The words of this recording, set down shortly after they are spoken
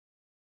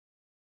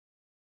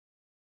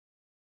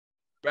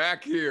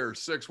Back here,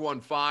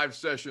 615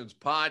 Sessions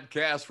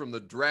podcast from the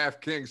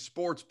DraftKings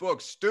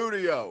Sportsbook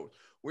studio.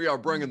 We are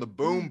bringing the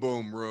boom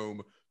boom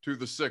room to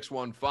the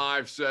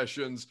 615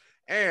 Sessions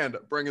and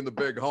bringing the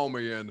big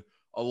homie in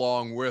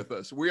along with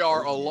us. We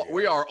are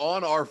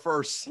on our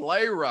first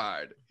sleigh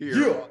ride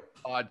here on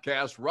the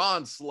podcast.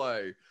 Ron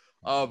Slay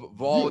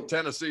of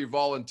Tennessee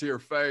Volunteer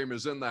fame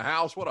is in the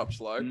house. What up,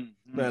 Slay?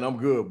 Man, I'm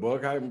good,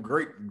 Buck. I'm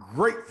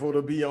grateful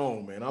to be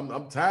on, man.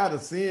 I'm tired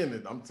of seeing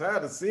it.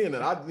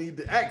 I need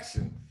the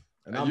action,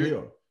 and I'm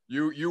here.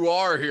 You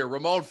are here.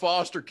 Ramon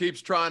Foster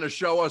keeps trying to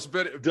show us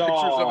pictures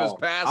of his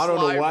past life. I don't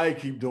know why he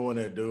keep doing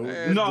that, dude.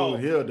 This dude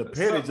here, the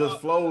petty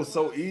just flows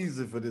so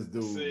easy for this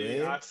dude,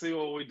 man. I see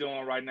what we're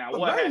doing right now.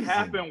 What had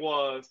happened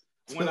was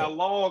when I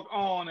logged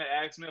on, it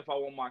asked me if I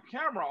want my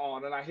camera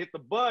on, and I hit the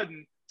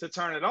button to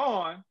turn it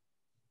on,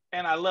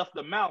 and I left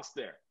the mouse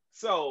there.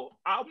 So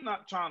I'm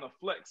not trying to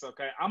flex,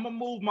 okay? I'm going to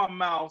move my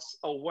mouse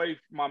away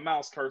from my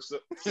mouse cursor.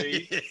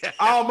 See?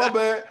 Oh, my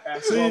bad.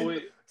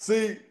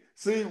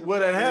 See,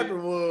 what had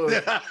happened was,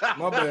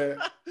 my bad.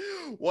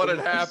 What had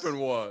happened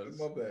was.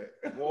 My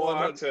bad. Boy,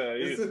 I tell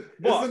you. It's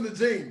in the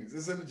genes.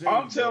 It's in the genes.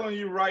 I'm telling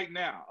you right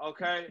now,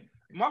 okay?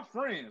 My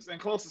friends and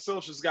close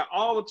associates got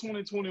all of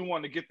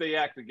 2021 to get their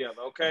act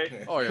together,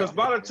 okay? Oh, yeah. Because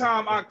by the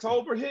time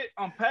October hit,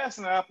 I'm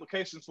passing the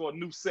applications for a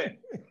new set.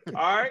 All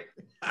right?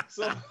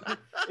 So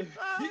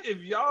if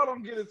y'all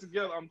don't get it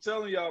together, I'm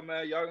telling y'all,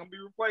 man, y'all gonna be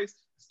replaced.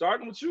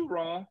 Starting with you,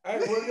 Ron. Hey,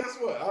 well, guess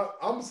what?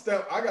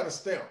 I got a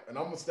stamp, and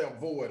I'm gonna stamp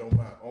void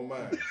on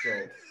mine.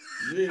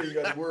 So you ain't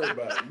got to worry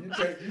about it.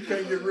 You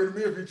can't get rid of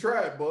me if you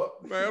try,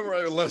 Buck.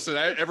 Man, listen,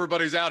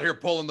 everybody's out here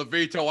pulling the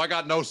veto. I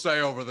got no say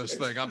over this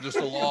thing. I'm just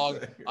along.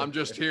 I'm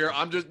just here.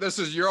 This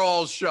is your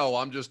all's show.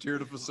 I'm just here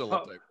to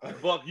facilitate.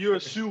 Buck, you're a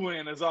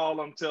shoe-in is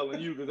all I'm telling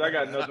you, because I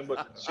got nothing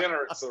but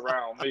degenerates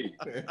around me.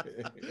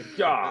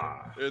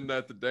 God. Isn't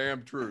that the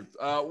damn truth?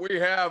 We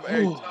have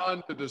a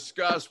ton to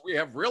discuss. We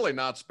have really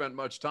not spent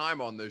much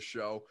time on this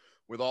show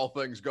with all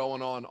things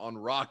going on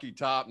Rocky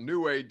Top,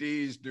 new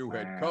ADs, new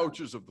head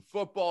coaches of the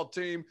football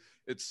team.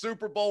 It's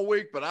Super Bowl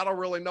week, but I don't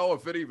really know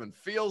if it even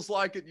feels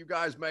like it. You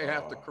guys may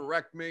have to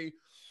correct me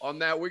on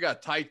that. We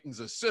got Titans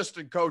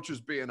assistant coaches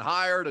being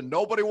hired, and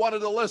nobody wanted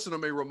to listen to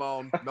me,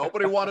 Ramon.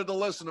 Nobody wanted to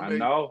listen to me. I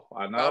know.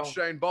 About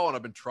Shane Bowen.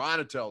 I've been trying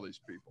to tell these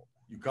people.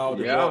 You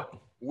called it out.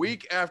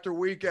 Week after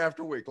week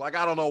after week. Like,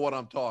 I don't know what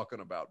I'm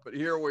talking about, but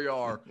here we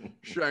are,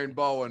 Shane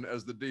Bowen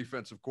as the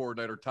defensive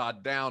coordinator,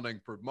 Todd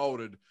Downing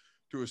promoted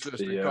to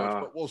assistant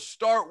coach. But we'll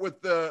start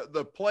with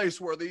the place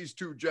where these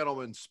two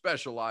gentlemen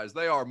specialize.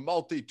 They are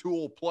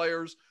multi-tool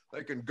players.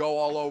 They can go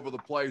all over the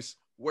place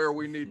where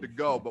we need to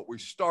go, but we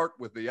start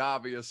with the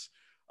obvious.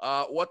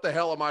 What the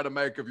hell am I to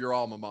make of your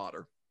alma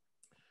mater?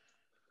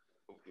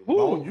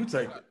 Ooh, you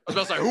take it. I was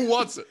about to say, who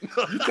wants it?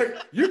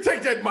 you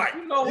take that mic.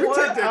 You know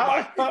what? Take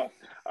that mic.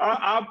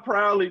 I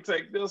proudly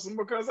take this one,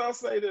 because I'll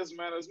say this,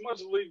 man, as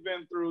much as we've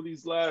been through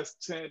this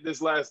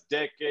last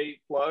decade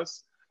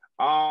plus,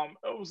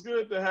 it was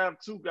good to have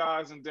two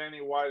guys in Danny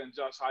White and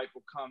Josh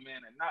Heupel come in,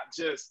 and not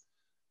just,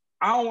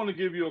 I don't want to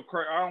give you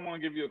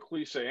a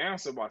cliche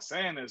answer by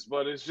saying this,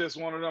 but it's just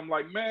one of them,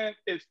 like, man,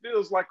 it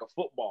feels like a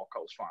football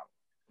coach finally.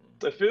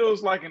 It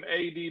feels like an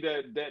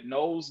AD that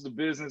knows the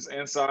business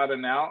inside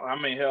and out. I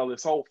mean, hell,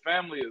 his whole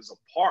family is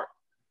a part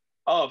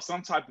of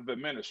some type of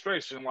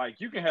administration.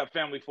 Like, you can have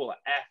family full of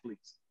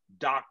athletes,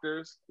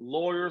 doctors,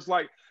 lawyers.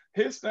 Like,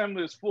 his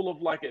family is full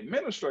of, like,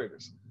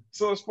 administrators.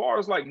 So as far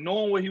as, like,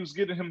 knowing what he was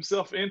getting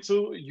himself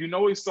into,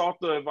 he sought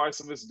the advice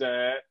of his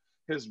dad,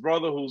 his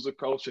brother, who's a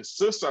coach, his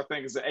sister, I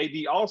think, is an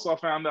AD. Also, I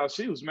found out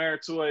she was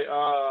married to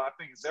I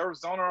think it's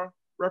Arizona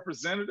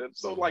representative.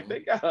 So, like,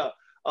 they got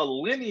a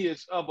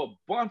lineage of a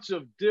bunch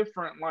of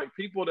different, like,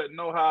 people that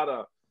know how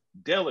to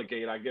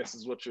delegate, I guess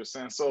is what you're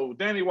saying. So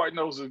Danny White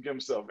knows what to get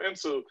himself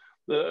into.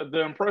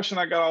 The impression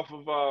I got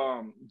off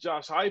of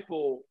Josh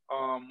Heupel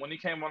when he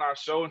came on our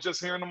show, and just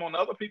hearing him on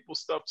other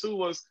people's stuff too,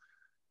 was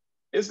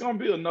it's going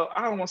to be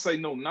I don't want to say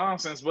no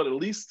nonsense, but at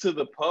least to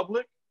the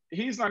public,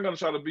 he's not going to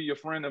try to be your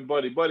friend and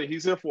buddy.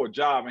 He's here for a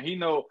job,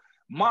 and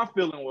my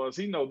feeling was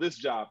this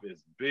job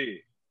is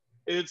big.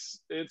 It's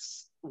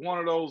one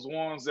of those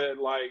ones that,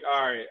 like,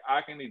 all right,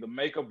 I can either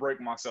make or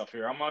break myself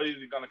here. I'm either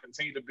going to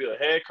continue to be a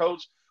head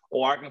coach,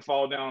 or I can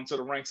fall down to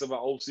the ranks of an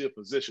OC, a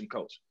position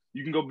coach.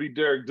 You can go be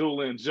Derek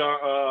Dooley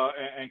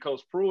and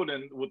Coach Pruitt,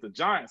 and with the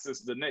Giants, it's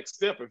the next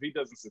step if he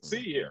doesn't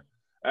succeed here.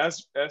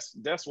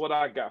 That's what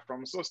I got from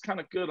him. So it's kind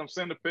of good. I'm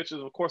seeing the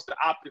pictures. Of course, the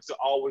optics are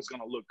always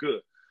going to look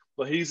good.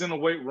 But he's in the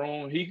weight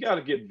room. He got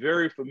to get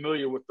very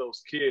familiar with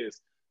those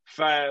kids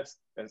fast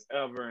as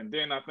ever. And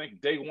then I think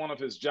day one of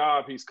his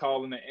job, he's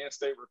calling the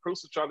in-state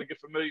recruits to try to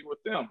get familiar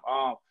with them.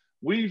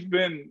 We've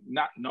been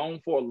not known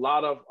for a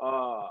lot of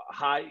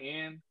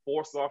high-end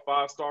 4-star,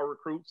 5-star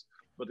recruits,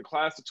 but the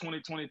class of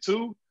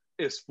 2022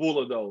 is full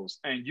of those.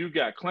 And you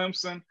got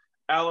Clemson,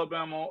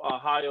 Alabama,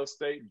 Ohio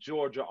State,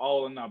 Georgia,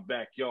 all in our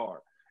backyard.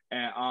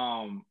 And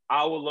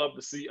I would love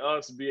to see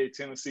us be a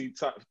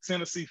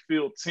Tennessee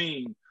field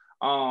team.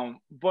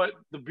 But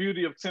the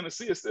beauty of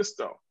Tennessee is this,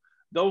 though.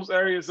 those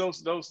areas,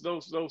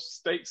 those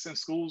states and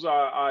schools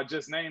I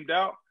just named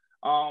out,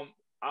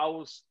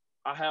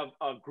 I have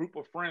a group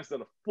of friends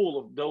that are full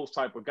of those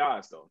type of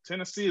guys, though.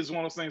 Tennessee is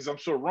one of those things, I'm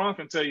sure Ron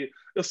can tell you,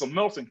 it's a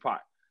melting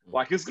pot.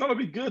 Like, it's going to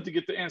be good to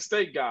get the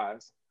in-state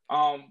guys.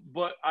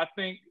 But I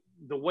think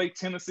the way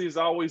Tennessee has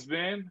always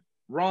been,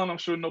 Ron, I'm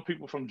sure know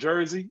people from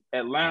Jersey,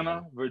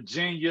 Atlanta,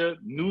 Virginia,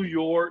 New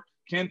York,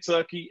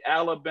 Kentucky,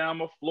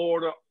 Alabama,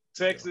 Florida,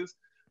 Texas.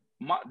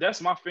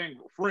 That's my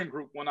friend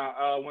group when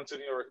I went to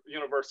the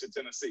University of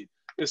Tennessee.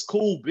 It's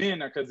cool being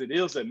there because it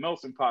is a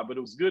melting pot, but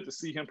it was good to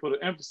see him put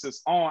an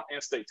emphasis on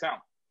in-state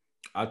talent.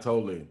 I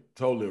totally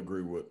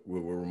agree with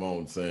what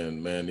Ramon's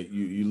saying, man.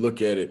 You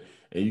look at it,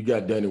 and you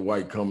got Danny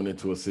White coming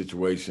into a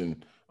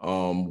situation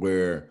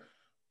where,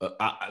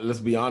 let's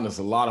be honest,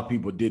 a lot of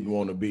people didn't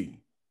want to be.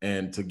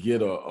 And to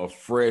get a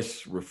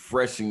fresh,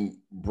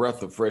 refreshing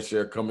breath of fresh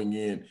air coming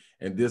in,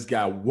 and this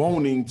guy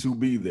wanting to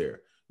be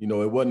there. You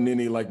know, it wasn't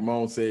any, like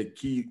Mon said,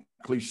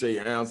 cliche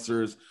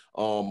answers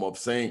of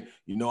saying,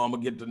 I'm going to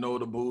get to know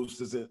the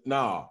boosters.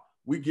 Nah,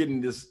 we're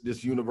getting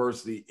this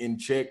university in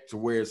check to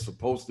where it's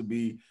supposed to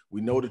be.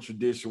 We know the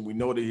tradition. We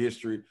know the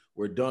history.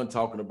 We're done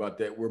talking about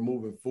that. We're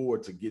moving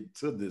forward to get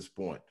to this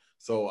point.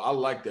 So I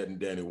like that in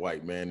Danny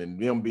White, man,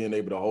 and him being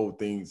able to hold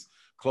things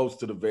close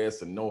to the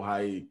vest and know how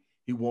he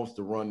wants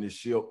to run this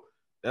ship.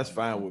 That's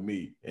fine with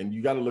me. And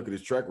you got to look at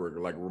his track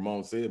record. Like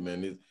Ramon said,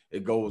 man,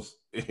 it goes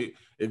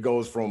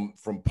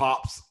from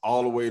pops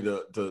all the way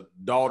to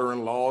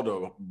daughter-in-law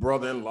to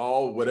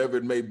brother-in-law, whatever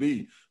it may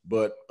be.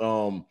 But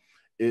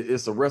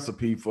it's a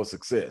recipe for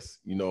success,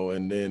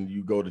 and then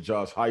you go to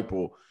Josh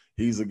Heupel.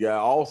 He's a guy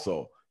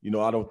also,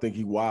 I don't think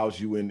he wows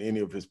you in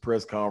any of his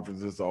press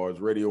conferences or his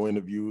radio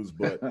interviews,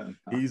 but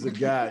he's a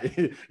guy.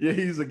 Yeah,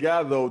 he's a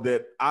guy, though,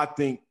 that I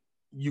think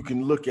you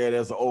can look at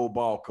as an old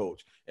ball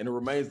coach, and it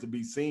remains to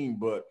be seen,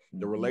 but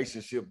the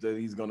relationship that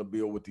he's going to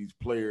build with these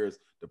players,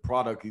 the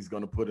product he's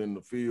going to put in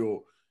the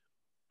field,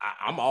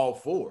 I'm all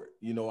for it.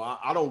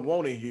 I don't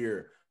want to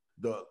hear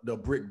the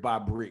brick by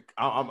brick.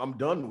 I'm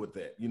done with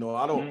that.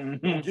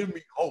 Don't give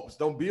me hopes.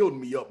 Don't build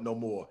me up no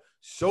more.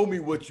 Show me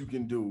what you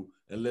can do,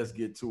 and let's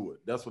get to it.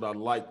 That's what I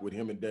like with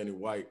him and Danny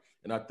White,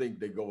 and I think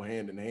they go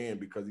hand in hand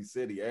because he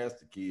said he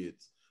asked the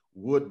kids,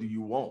 what do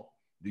you want?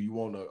 Do you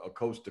want a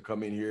coach to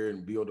come in here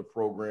and build a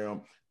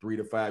program 3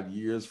 to 5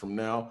 years from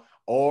now?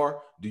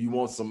 Or do you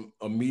want some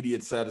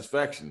immediate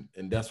satisfaction?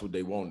 And that's what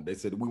they wanted. They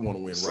said, we want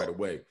to win right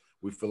away.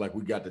 We feel like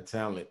we got the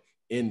talent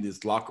in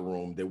this locker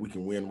room that we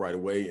can win right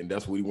away. And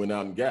that's what he went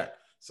out and got.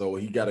 So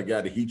he got a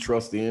guy that he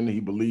trusts in, he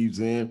believes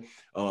in.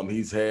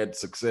 He's had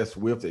success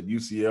with at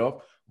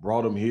UCF,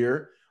 brought him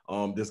here.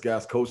 This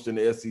guy's coached in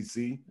the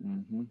SEC.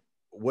 Mm-hmm.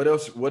 What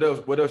else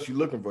you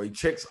looking for? He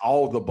checks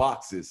all the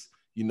boxes,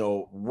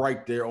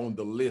 right there on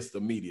the list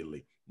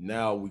immediately.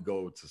 Now we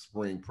go to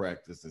spring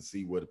practice and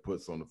see what it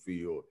puts on the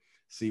field,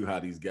 see how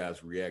these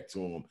guys react to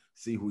him,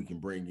 see who he can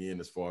bring in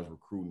as far as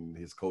recruiting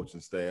his coaching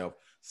staff,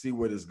 see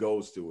where this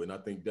goes to. And I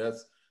think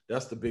that's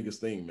the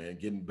biggest thing, man,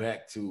 getting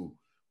back to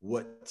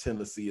what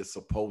Tennessee is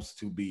supposed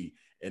to be.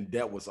 And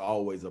that was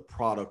always a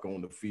product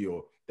on the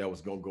field that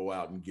was going to go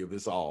out and give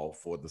its all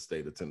for the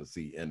state of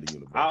Tennessee and the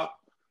university.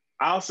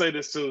 I'll say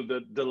this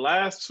too. The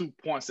last 2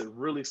 points that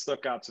really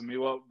stuck out to me,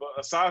 well, but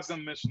aside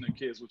from mentioning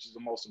kids, which is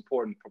the most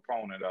important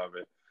component of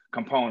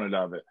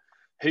it,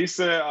 he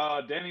said,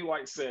 Danny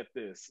White said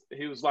this.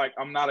 He was like,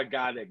 I'm not a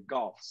guy that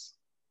golfs.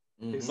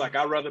 Mm-hmm. He's like,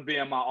 I'd rather be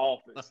in my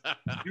office.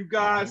 You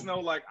guys know,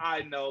 like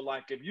I know,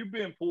 like if you've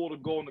been pulled to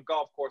go on the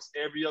golf course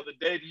every other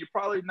day, then you're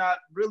probably not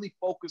really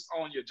focused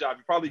on your job.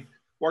 You're probably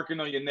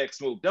working on your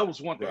next move. That was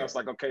one thing. Right. I was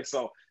like, okay,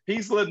 so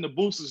he's letting the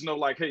boosters know,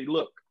 like, hey,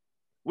 look,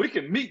 we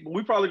can meet, but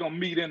we're probably going to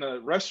meet in a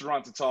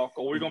restaurant to talk,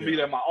 or we're going to meet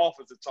at my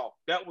office to talk.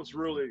 That was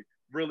really,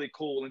 really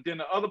cool. And then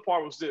the other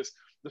part was this,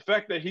 the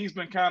fact that he's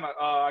been kind of,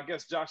 I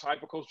guess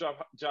Coach Josh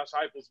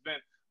Heupel's been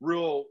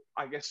real,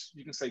 I guess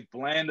you can say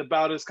bland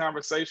about his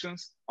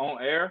conversations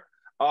on air.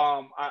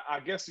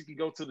 I guess you can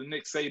go to the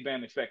Nick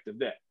Saban effect of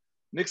that.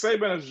 Nick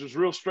Saban is just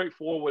real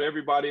straightforward with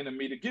everybody in the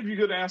media, give you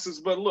good answers,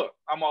 but look,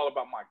 I'm all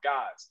about my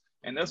guys.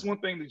 And that's one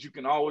thing that you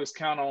can always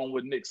count on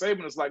with Nick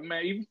Saban. It's like,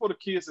 man, even for the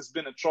kids that's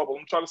been in trouble,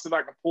 I'm trying to see if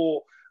I can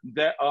pull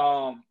that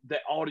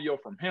audio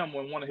from him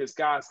when one of his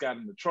guys got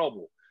into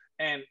trouble.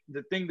 And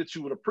the thing that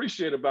you would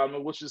appreciate about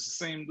him, which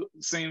is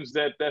seems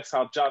that that's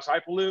how Josh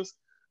Heupel is,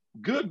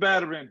 good,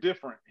 bad, or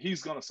indifferent,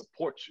 he's going to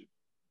support you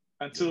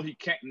until he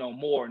can't no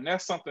more. And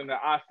that's something that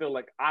I feel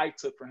like I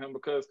took from him,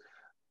 because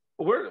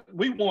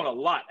we want a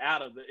lot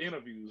out of the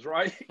interviews,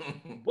 right?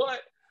 But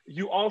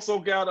you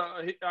also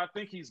I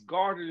think he's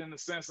guarded in the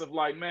sense of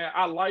like, man,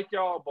 I like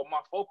y'all, but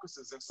my focus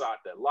is inside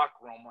that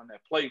locker room, on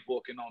that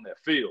playbook, and on that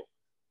field.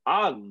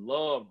 I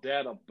love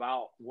that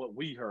about what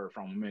we heard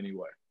from him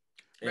anyway.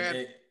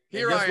 Man,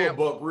 Here guess I what, am.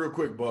 Buck? Real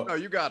quick, Buck. No,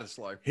 you got it,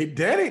 Slay.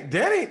 Danny,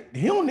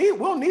 we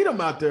don't need him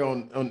out there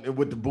on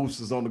with the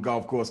boosters on the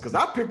golf course, because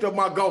I picked up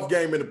my golf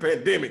game in the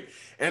pandemic,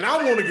 and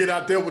I want to get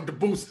out there with the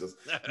boosters.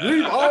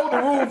 Leave all the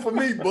room for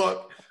me,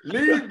 Buck.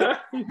 Leave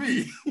that for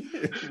me.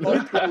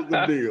 Close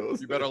the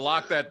deals. You better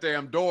lock that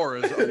damn door,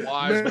 as a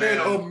wise man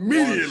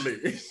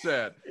immediately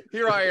said.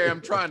 Here I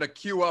am trying to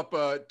queue up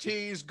a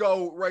tease,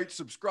 go, rate,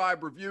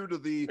 subscribe, review to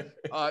the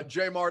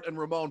J Mart and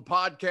Ramon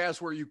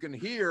podcast, where you can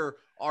hear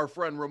our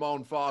friend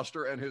Ramon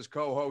Foster and his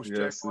co-host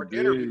J Mart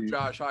interview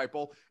Josh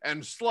Heupel,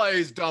 and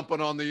Slay's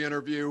dumping on the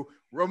interview.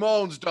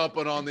 Ramon's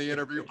dumping on the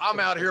interview. I'm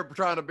out here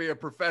trying to be a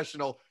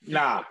professional.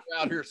 Out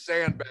here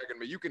sandbagging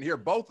me. You can hear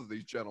both of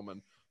these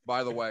gentlemen,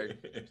 by the way.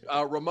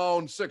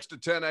 Ramon, 6 to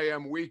 10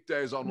 a.m.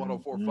 weekdays on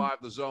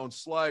 104.5 The Zone.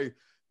 Slay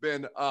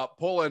been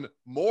pulling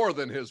more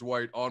than his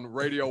weight on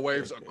radio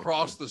waves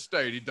across the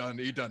state. He done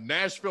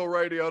Nashville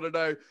radio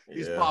today.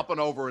 He's popping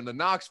over in the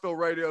Knoxville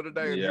radio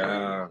today,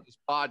 and this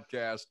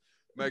podcast,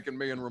 making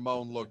me and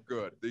Ramon look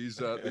good.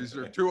 These are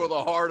two of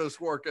the hardest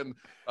working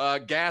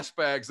gas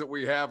bags that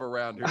we have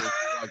around here.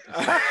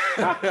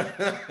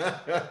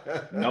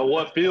 Know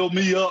what? Fill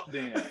me up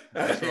then.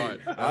 That's right.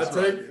 I'll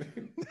take it.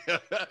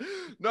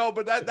 No,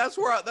 but that's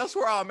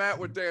where I'm at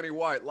with Danny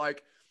White.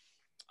 Like,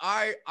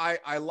 I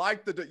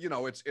like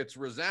it's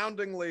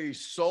resoundingly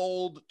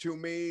sold to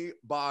me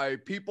by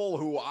people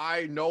who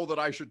I know that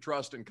I should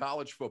trust in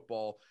college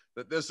football,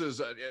 that this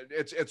is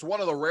it's one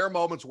of the rare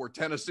moments where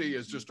Tennessee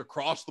is just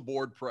across the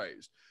board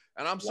praised.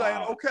 And I'm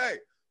saying, okay,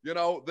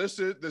 this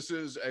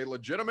is a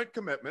legitimate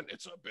commitment.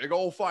 It's a big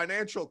old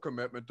financial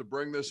commitment to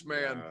bring this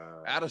man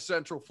out of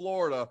Central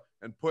Florida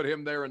and put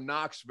him there in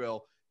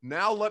Knoxville.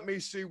 Now let me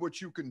see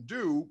what you can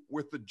do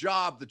with the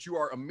job that you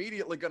are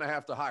immediately going to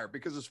have to hire.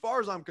 Because as far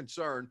as I'm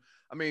concerned,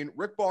 I mean,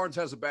 Rick Barnes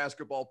has a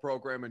basketball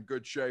program in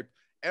good shape.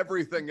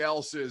 Everything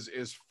else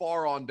is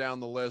far on down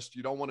the list.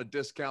 You don't want to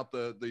discount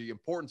the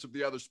importance of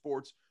the other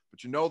sports,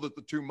 but you know that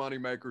the two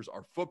moneymakers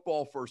are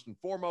football first and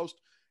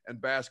foremost,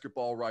 and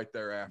basketball right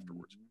there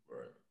afterwards.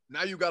 Right.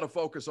 Now you got to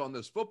focus on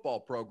this football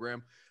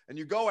program, and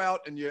you go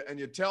out and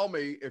you tell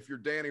me, if you're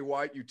Danny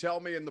White, you tell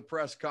me in the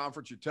press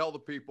conference, you tell the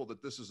people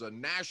that this is a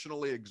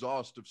nationally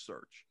exhaustive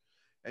search,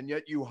 and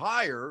yet you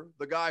hire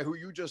the guy who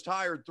you just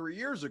hired 3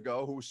 years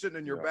ago, who was sitting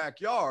in your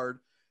backyard,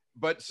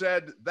 but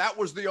said that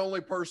was the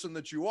only person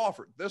that you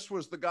offered. This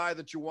was the guy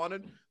that you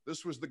wanted.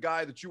 This was the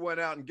guy that you went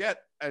out and get,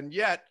 and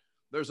yet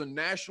there's a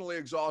nationally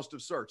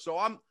exhaustive search. So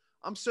I'm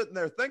sitting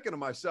there thinking to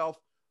myself,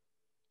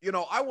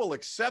 I will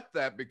accept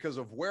that because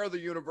of where the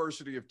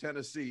University of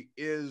Tennessee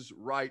is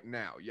right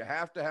now. You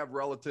have to have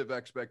relative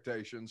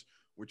expectations,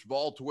 which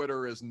Vol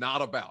Twitter is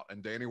not about.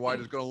 And Danny White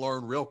is going to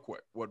learn real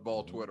quick what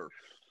Vol Twitter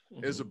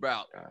is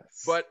about.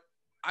 But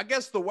I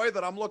guess the way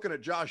that I'm looking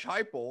at Josh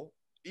Heupel,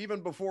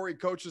 even before he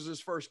coaches his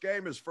first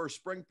game, his first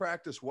spring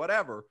practice,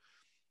 whatever,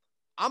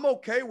 I'm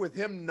okay with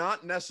him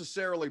not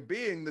necessarily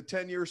being the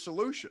 10-year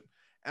solution.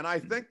 And I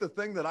think the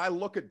thing that I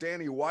look at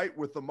Danny White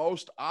with the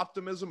most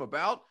optimism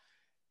about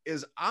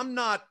is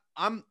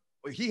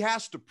he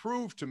has to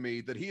prove to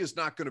me that he is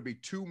not going to be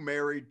too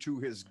married to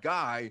his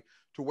guy,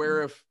 to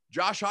where if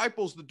Josh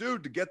Heupel's the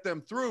dude to get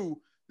them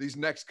through these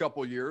next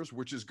couple of years,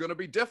 which is going to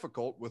be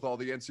difficult with all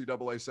the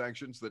NCAA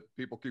sanctions that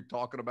people keep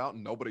talking about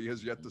and nobody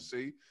has yet to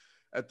see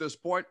at this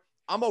point,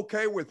 I'm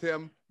okay with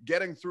him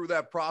getting through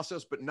that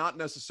process, but not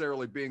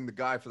necessarily being the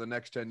guy for the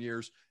next 10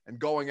 years and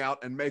going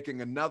out and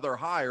making another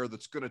hire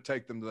that's going to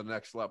take them to the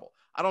next level.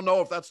 I don't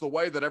know if that's the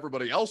way that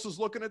everybody else is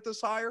looking at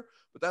this hire,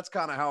 but that's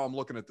kind of how I'm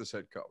looking at this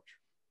head coach.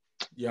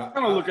 Yeah. I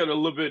kind of look at it a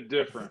little bit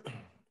different.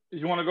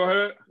 You want to go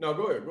ahead? No,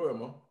 go ahead,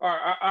 Mo. All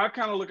right, I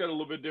kind of look at it a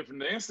little bit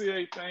different. The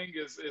NCAA thing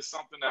is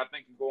something that I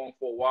think is going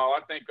for a while.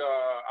 I think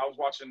I was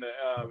watching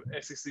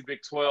the SEC Big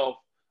 12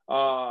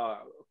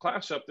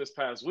 clash up this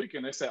past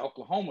weekend. They said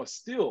Oklahoma's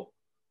still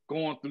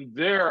going through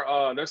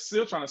they're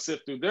still trying to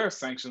sift through their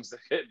sanctions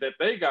that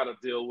they got to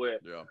deal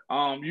with.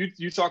 Yeah.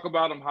 You talk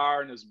about him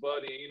hiring his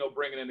buddy and,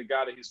 bringing in the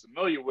guy that he's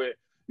familiar with.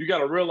 You got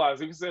to realize,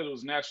 if you said it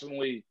was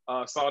nationally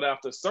sought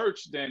after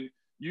search, then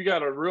you got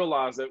to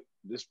realize that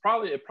it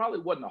probably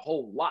wasn't a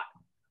whole lot.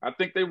 I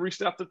think they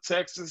reached out to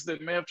Texas. They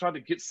may have tried to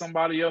get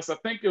somebody else. I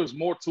think there was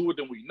more to it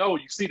than we know.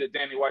 You see that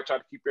Danny White tried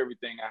to keep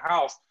everything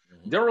in-house.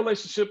 Mm-hmm. Their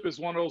relationship is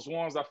one of those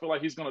ones I feel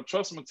like he's going to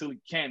trust him until he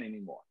can't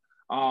anymore.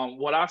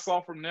 What I saw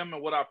from them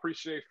and what I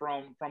appreciate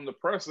from the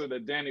presser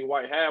that Danny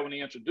White had when he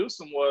introduced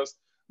him was,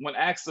 when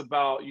asked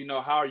about,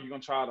 how are you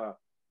going to try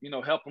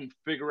to, help him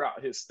figure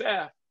out his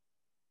staff,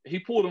 he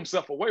pulled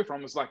himself away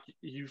from it. It's like,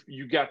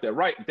 you got that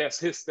right. That's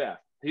his staff.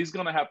 He's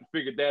going to have to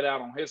figure that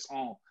out on his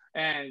own.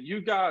 And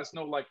you guys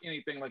know, like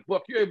anything, like,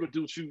 Buck, you're able to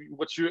do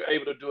what you're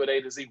able to do at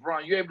A to Z.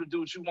 Brian, you're able to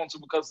do what you want to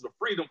because of the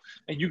freedom,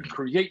 and you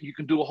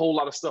can do a whole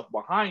lot of stuff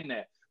behind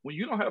that. When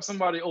you don't have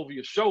somebody over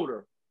your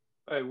shoulder,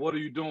 hey, what are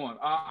you doing?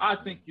 I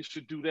think you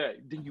should do that.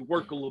 Then you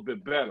work a little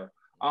bit better.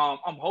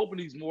 I'm hoping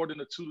he's more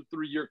than a 2 to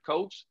 3 year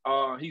coach.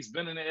 He's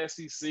been in the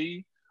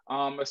SEC.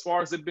 As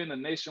far as it being a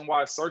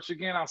nationwide search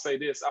again, I'll say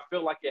this. I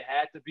feel like it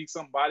had to be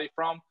somebody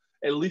from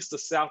at least the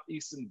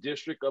southeastern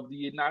district of the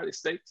United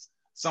States.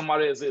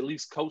 somebody that's at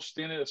least coached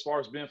in it as far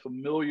as being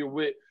familiar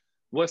with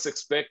what's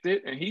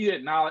expected. And he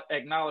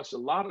acknowledged a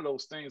lot of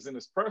those things in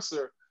his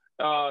presser.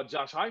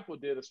 Josh Heupel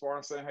did, as far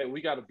as saying, hey,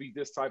 we got to beat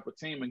this type of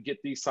team and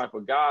get these type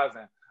of guys.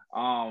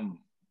 And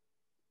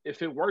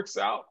if it works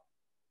out,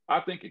 I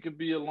think it could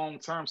be a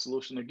long-term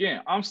solution.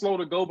 Again, I'm slow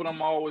to go, but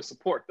I'm always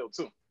support though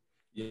too.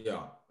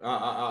 Yeah,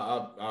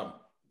 I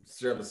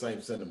share the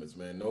same sentiments,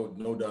 man.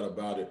 No doubt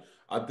about it.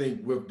 I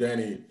think with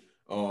Danny,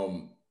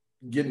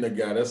 getting a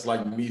guy, that's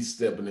like me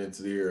stepping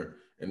into there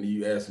and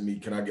you ask me,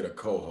 can I get a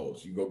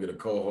co-host? You go get a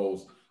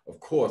co-host. Of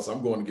course,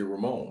 I'm going to get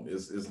Ramon.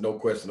 It's no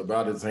question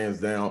about it. It's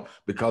hands down,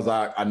 because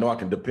I know I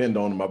can depend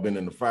on him. I've been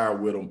in the fire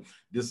with him.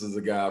 This is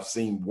a guy I've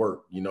seen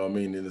work, you know what I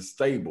mean? And it's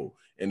stable.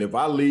 And if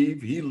I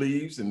leave, he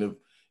leaves. And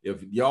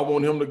if y'all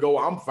want him to go,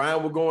 I'm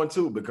fine with going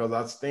too, because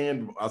I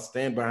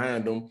stand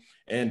behind him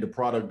and the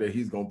product that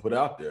he's going to put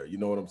out there. You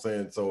know what I'm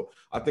saying? So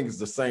I think it's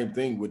the same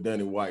thing with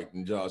Danny White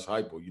and Josh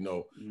Heupel. You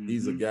know,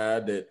 he's a guy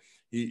that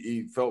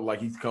he felt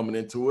like he's coming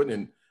into it.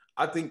 And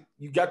I think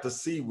you got to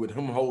see with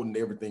him holding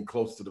everything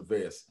close to the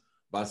vest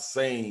by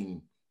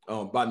saying,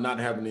 by not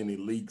having any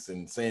leaks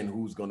and saying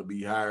who's going to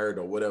be hired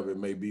or whatever it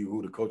may be,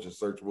 who the coaching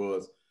search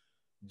was.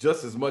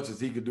 Just as much as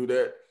he could do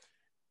that,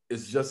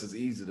 it's just as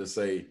easy to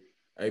say,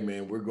 hey,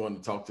 man, we're going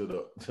to talk to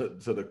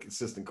the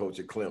assistant coach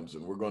at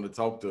Clemson. We're going to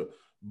talk to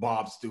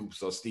Bob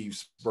Stoops or Steve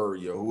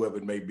Spurrier or whoever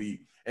it may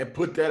be, and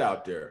put that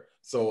out there.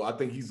 So I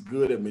think he's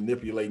good at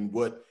manipulating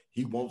what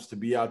he wants to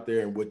be out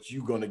there and what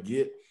you're going to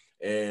get,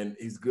 and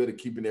he's good at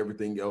keeping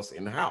everything else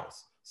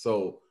in-house.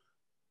 So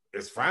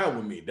it's fine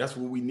with me. That's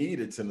what we need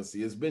at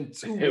Tennessee. It's been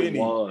too many.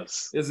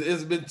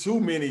 It's been too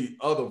many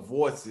other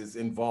voices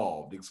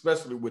involved,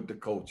 especially with the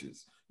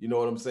coaches. You know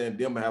what I'm saying?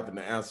 Them having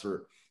to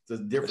answer to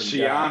different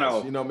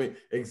guys. You know what I mean?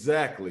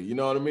 Exactly. You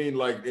know what I mean?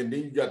 Like, and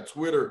then you got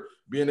Twitter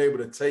being able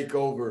to take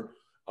over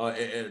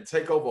and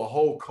take over a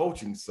whole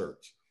coaching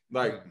search.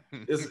 Like,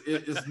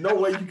 it's no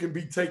way you can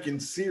be taken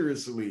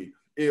seriously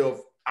if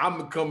I'm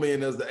gonna come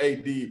in as the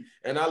AD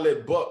and I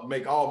let Buck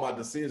make all my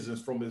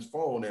decisions from his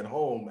phone at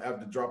home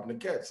after dropping the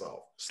cats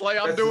off. Slay,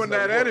 I'm doing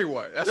that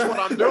anyway. That's what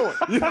I'm doing.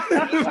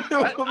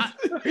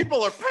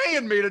 People are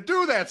paying me to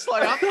do that,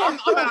 Slay. I'm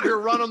out here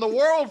running the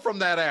world from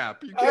that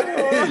app. You kidding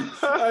me?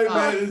 Hey,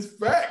 man, it's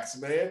facts,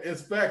 man.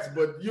 It's facts.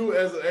 But you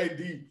as an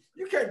AD,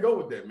 you can't go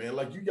with that, man.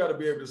 Like, you got to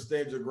be able to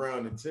stand your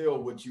ground and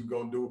tell what you're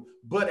going to do,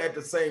 but at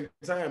the same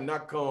time,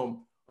 not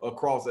come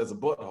across as a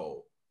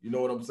butthole. You know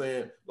what I'm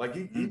saying? Like,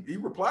 he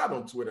replied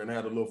on Twitter and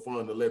had a little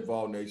fun to let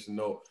Vol Nation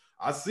know,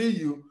 I see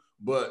you,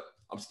 but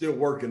I'm still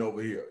working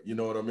over here. You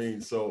know what I mean?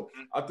 So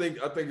I think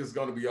it's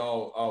going to be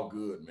all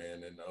good,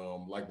 man. And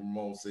like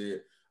Ramon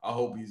said, I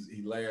hope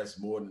he lasts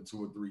more than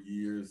 2 or 3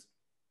 years.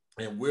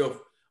 And with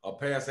a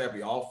pass-happy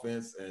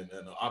offense and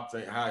an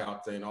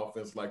high-octane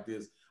offense like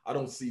this, I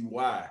don't see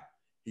why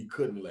he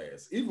couldn't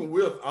last. Even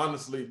with,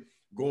 honestly,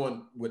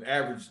 going with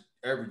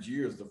average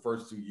years the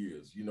first 2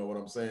 years. You know what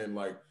I'm saying?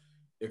 Like,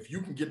 if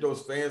you can get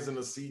those fans in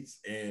the seats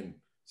and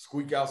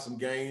squeak out some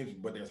games,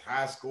 but there's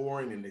high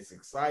scoring and it's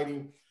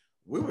exciting,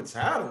 we were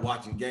tired of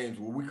watching games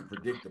where we could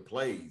predict the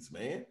plays,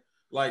 man.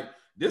 Like,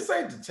 this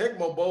ain't the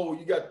Tecmo Bowl.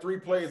 You got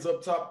 3 players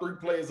up top, 3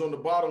 players on the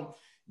bottom.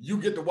 You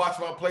get to watch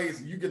my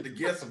plays and you get to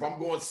guess if I'm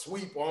going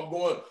sweep or I'm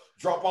going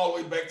drop all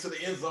the way back to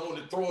the end zone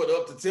and throw it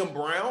up to Tim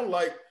Brown.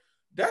 Like,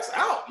 that's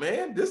out,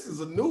 man. This is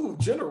a new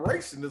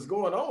generation that's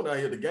going on out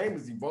here. The game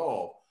has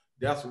evolved.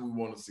 That's what we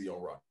want to see on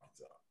Rocky Top.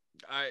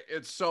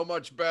 It's so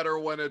much better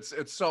when it's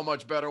so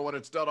much better when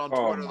it's done on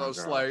Twitter, though,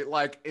 Slay.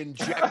 Like,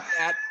 inject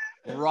that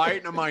right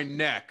into my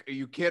neck. Are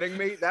you kidding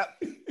me?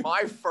 That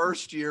my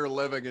first year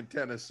living in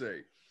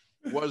Tennessee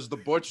was the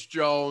Butch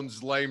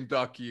Jones lame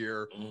duck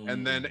year,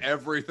 and then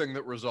everything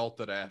that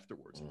resulted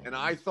afterwards. And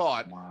I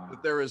thought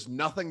that there is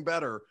nothing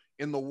better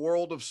in the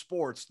world of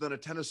sports than a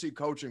Tennessee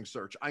coaching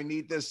search. I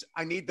need this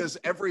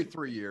every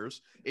 3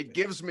 years. It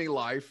gives me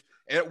life.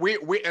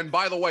 And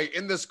by the way,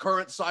 in this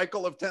current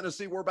cycle of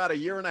Tennessee, we're about 1.5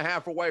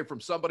 years away from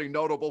somebody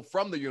notable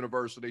from the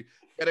university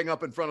getting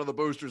up in front of the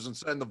boosters and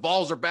saying the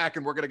Vols are back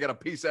and we're going to get a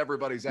piece of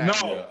everybody's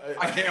ass. No,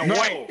 I can't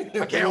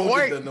wait. I can't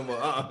wait.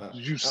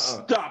 You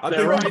stop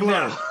that right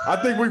now. I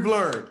think we've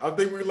learned. I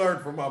think we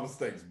learned from our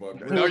mistakes,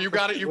 Buck. No, you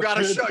got to show.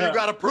 You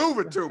got to prove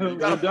it to me. You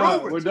got to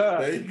prove it. We're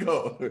done. There you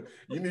go.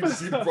 You need to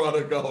see the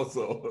product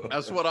also.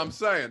 That's what I'm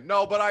saying.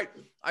 No, but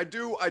I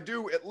do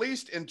at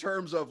least in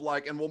terms of,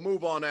 like, and we'll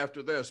move on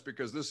after this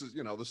because this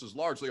is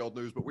largely old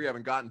news, but we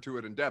haven't gotten to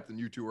it in depth, and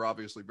you two are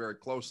obviously very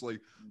closely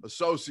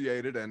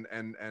associated and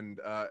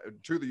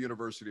to the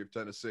University of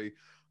Tennessee.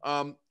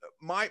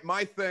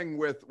 My thing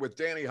with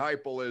Danny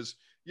Heupel is,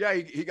 yeah,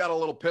 he got a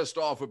little pissed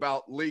off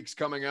about leaks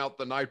coming out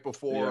the night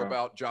before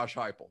about Josh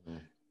Heupel.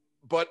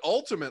 But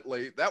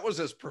ultimately, that was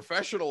as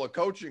professional a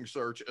coaching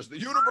search as the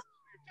University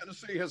of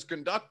Tennessee has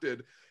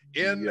conducted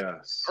in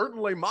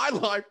certainly my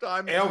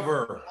lifetime.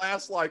 Ever.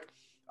 Last,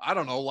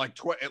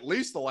 at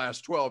least the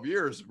last 12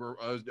 years,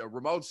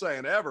 Ramon's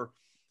saying ever.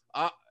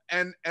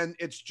 And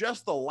it's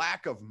just the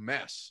lack of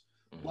mess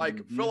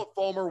Like Philip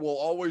Fulmer will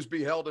always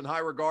be held in high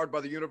regard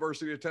by the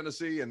University of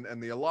Tennessee and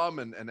the alum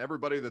and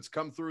everybody that's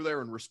come through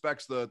there and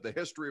respects the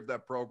history of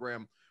that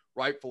program,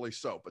 rightfully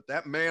so. But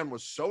that man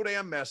was so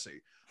damn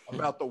messy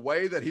about the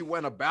way that he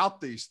went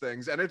about these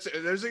things. And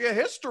there's a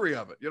history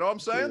of it. You know what I'm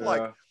saying?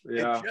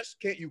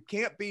 You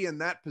can't be in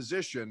that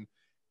position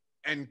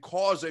and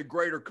cause a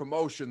greater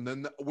commotion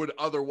than would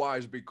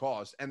otherwise be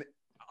caused. And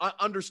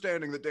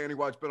understanding that Danny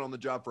White's been on the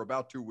job for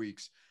about 2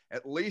 weeks,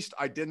 at least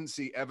I didn't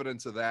see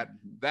evidence of that.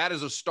 That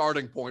is a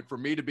starting point for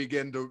me to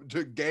begin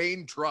to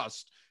gain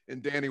trust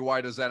in Danny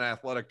White as an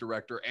athletic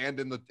director and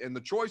in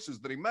the choices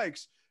that he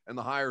makes and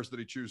the hires that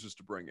he chooses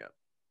to bring in.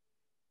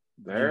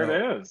 There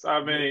it is.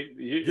 I mean,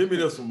 give me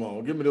this one,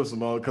 Mo. Give me this one,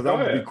 Mo, because I'm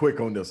gonna be quick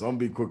on this.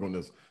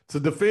 To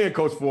defend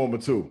Coach Fulmer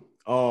too.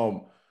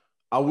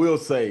 I will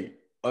say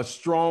a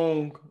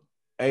strong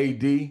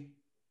AD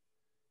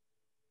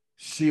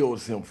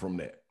shields him from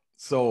that.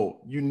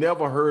 So you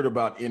never heard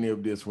about any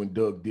of this when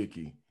Doug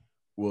Dickey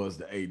was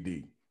the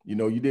AD. You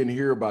know, you didn't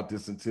hear about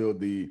this until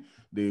the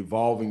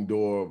evolving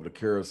door of the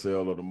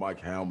carousel of the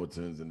Mike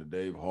Hamiltons and the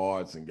Dave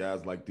Harts and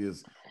guys like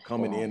this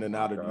coming in and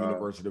out of the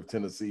University of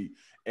Tennessee.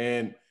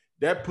 And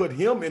that put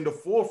him in the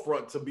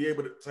forefront to be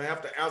able to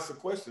have to answer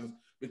questions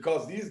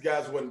because these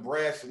guys wasn't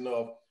brash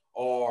enough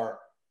or,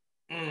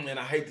 and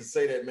I hate to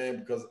say that, man,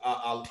 because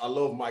I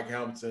love Mike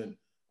Hamilton.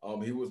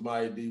 He was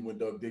my AD when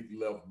Doug Dickey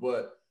left,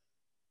 but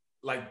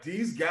like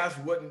these guys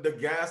wasn't the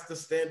guys to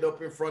stand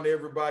up in front of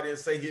everybody and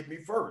say, hit me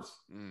first,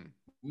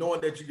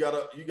 knowing that you got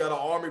an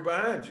army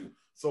behind you.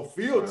 So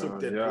Phil took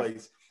that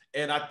place.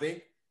 And I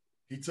think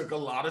he took a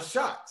lot of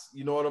shots,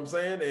 you know what I'm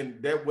saying?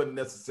 And that wasn't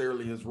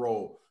necessarily his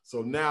role.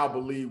 So now I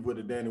believe with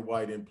a Danny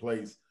White in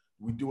place,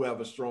 we do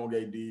have a strong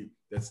AD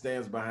that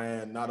stands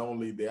behind not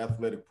only the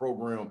athletic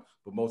program,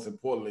 but most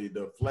importantly,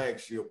 the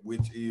flagship,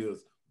 which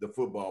is the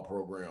football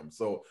program.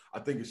 So I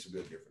think it should be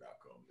a different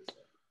outcome this time.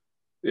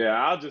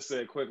 Yeah, I'll just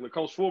say it quickly.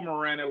 Coach Fulmer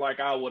ran it like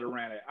I would have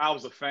ran it. I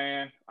was a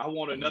fan. I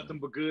wanted nothing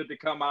but good to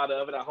come out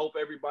of it. I hope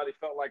everybody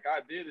felt like I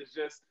did. It's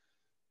just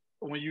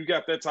when you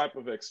got that type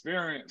of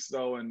experience,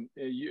 though, and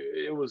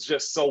it was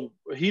just so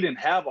 – he didn't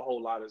have a whole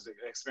lot of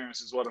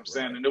experience is what I'm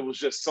saying, and it was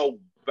just so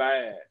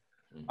bad.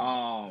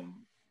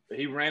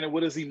 He ran it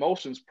with his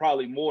emotions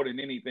probably more than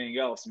anything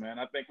else, man.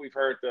 I think we've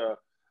heard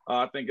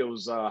I think it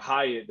was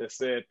Hyatt that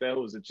said that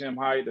was Jim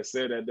Hyatt that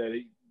said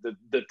that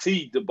the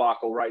T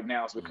debacle right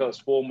now is because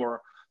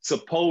Fulmer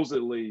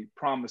supposedly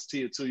promised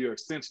T a 2-year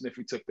extension if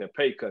he took that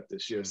pay cut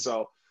this year.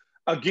 So,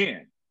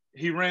 again,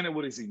 he ran it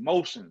with his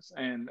emotions.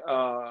 And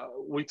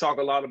we talk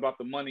a lot about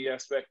the money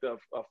aspect of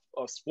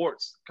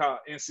sports.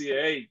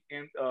 NCAA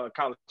and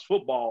college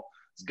football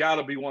has got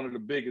to be one of the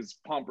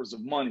biggest pumpers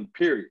of money,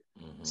 period.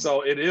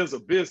 So it is a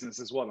business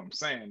is what I'm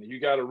saying. You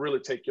got to really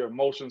take your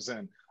emotions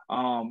and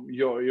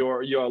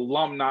your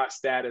alumni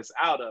status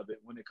out of it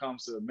when it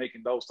comes to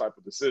making those type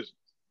of decisions.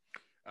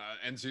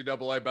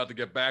 NCAA about to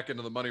get back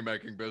into the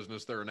money-making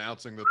business. They're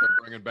announcing that they're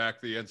bringing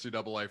back the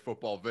NCAA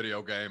football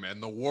video game,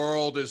 and the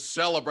world is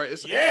celebrating.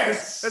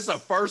 It's the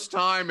first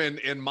time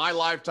in my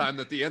lifetime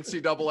that the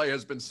NCAA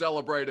has been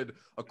celebrated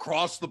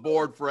across the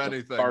board for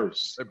anything.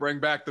 They bring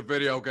back the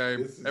video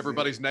game.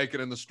 Everybody's naked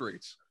in the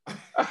streets.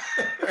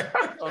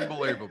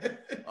 Unbelievable.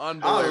 I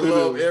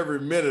love every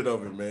minute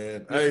of it,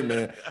 man. Hey,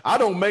 man, I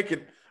don't make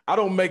it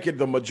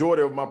the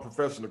majority of my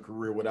professional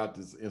career without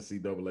this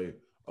NCAA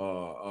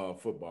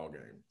football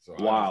game. So I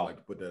just like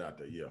to put that out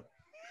there. Yeah.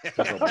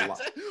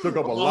 Took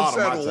up a lot of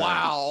my time.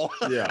 Wow.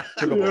 Yeah.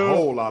 Took up a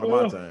whole lot of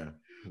my time.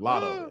 A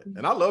lot of it.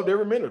 And I loved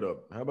every minute of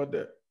it. How about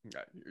that?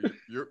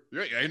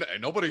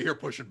 Ain't nobody here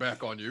pushing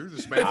back on you.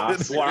 This man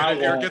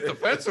get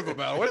defensive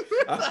about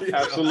it.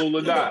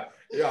 Absolutely not.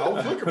 Yeah, I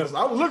was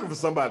looking for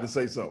somebody to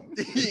say something.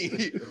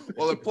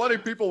 Well, if plenty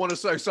of people want to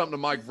say something to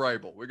Mike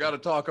Vrabel, we got to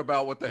talk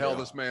about what the hell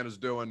this man is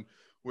doing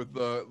with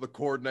the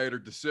coordinator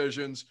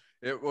decisions.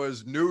 It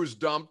was news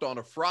dumped on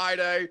a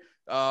Friday.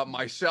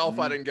 Myself,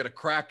 I didn't get a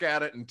crack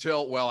at it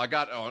until, I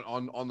got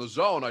on the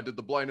Zone. I did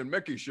the Blaine and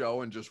Mickey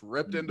show and just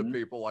ripped into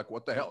people like,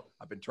 what the hell?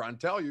 I've been trying to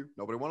tell you.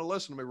 Nobody want to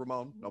listen to me,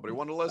 Ramon. Nobody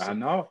want to listen. I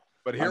know.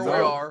 But here we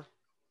are.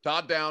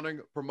 Todd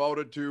Downing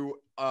promoted to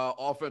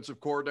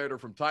offensive coordinator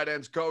from tight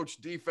ends coach,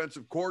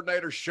 defensive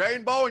coordinator.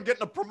 Shane Bowen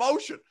getting a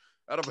promotion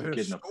out of a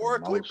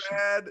historically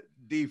bad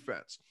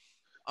defense.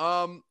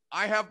 I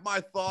have my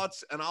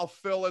thoughts, and I'll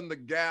fill in the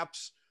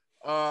gaps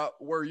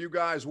where you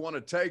guys want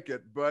to take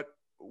it. But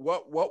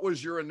what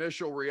was your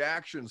initial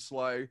reaction,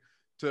 Slay,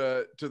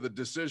 to the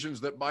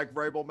decisions that Mike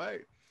Vrabel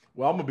made?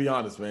 Well, I'm gonna be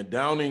honest, man.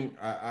 Downing,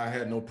 I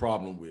had no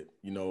problem with,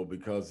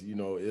 because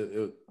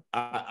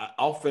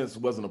offense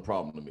wasn't a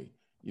problem to me.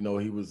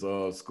 He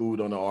was schooled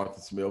under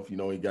Arthur Smith. He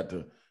got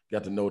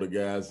to know the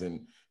guys,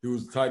 and he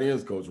was tight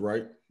ends coach,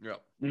 right? Yeah.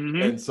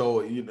 And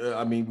so,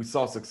 we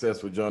saw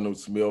success with John O.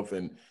 Smith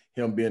and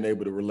him being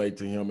able to relate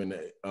to him, and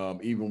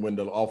even when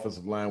the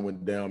offensive line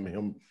went down,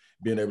 him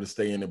being able to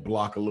stay in and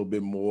block a little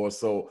bit more.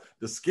 So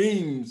the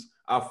schemes,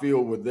 I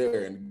feel, were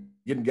there, and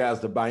getting guys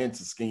to buy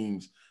into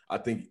schemes, I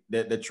think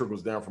that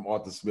trickles down from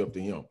Arthur Smith to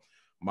him.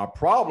 My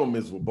problem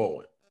is with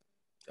Bowen.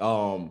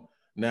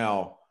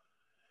 Now,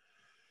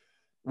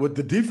 with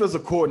the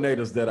defensive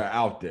coordinators that are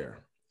out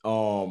there,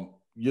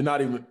 you're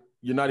not even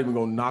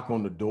going to knock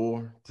on the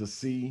door to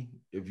see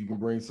if you can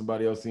bring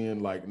somebody else in.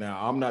 Like,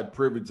 now, I'm not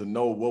privy to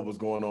know what was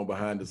going on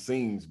behind the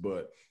scenes,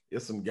 but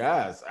there's some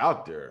guys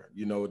out there,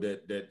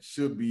 that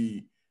should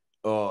be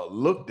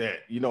looked at.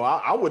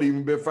 I would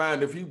even been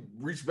fine if he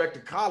reached back to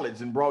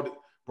college and brought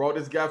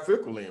this guy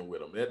Fickle in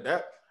with him.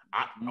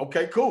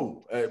 Okay,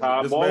 cool.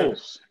 Todd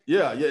Bowles.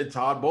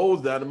 Todd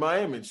Bowles down in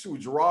Miami.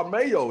 Shoot, Gerard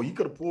Mayo, he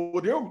could have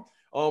pulled him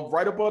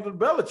right up under the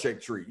Belichick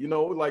tree.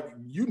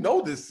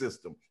 This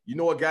system.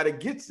 A guy that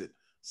gets it.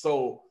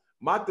 So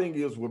my thing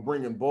is, we're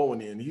bringing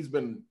Bowen in. He's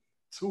been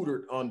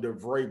tutored under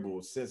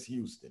Vrabel since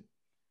Houston.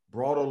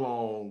 Brought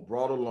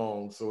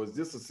along. So is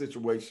this a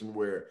situation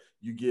where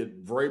you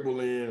get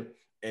Vrabel in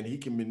and he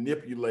can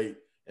manipulate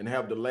and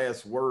have the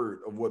last word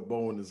of what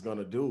Bowen is going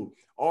to do?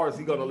 Or is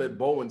he going to let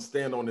Bowen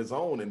stand on his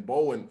own and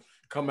Bowen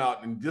come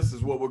out and this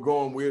is what we're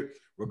going with,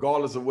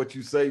 regardless of what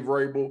you say,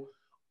 Vrabel?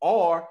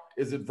 Or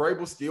is it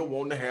Vrabel still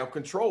wanting to have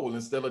control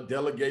instead of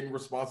delegating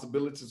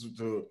responsibilities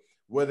to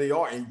where they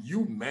are and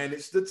you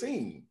manage the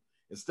team?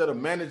 Instead of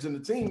managing the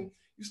team,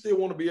 you still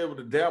want to be able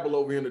to dabble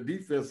over in the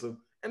defensive,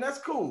 and that's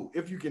cool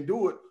if you can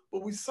do it,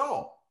 but we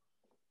saw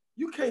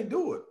you can't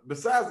do it.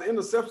 Besides the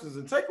interceptions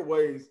and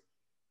takeaways,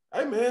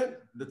 hey, man,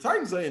 the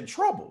Titans are in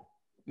trouble.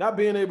 Not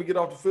being able to get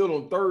off the field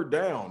on third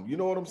down, you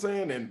know what I'm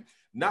saying? And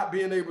not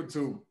being able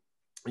to,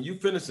 and you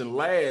finishing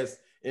last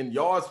in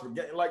yards per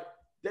game, like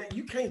that,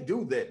 you can't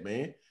do that,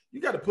 man. You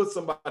got to put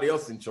somebody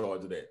else in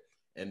charge of that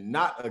and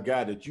not a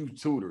guy that you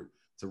tutored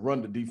to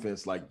run the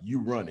defense like you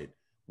run it,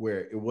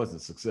 where it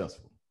wasn't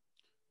successful.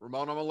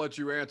 Ramon, I'm going to let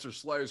you answer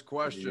Slay's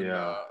question.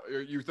 Yeah.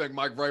 You think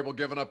Mike Vrabel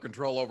giving up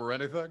control over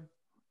anything?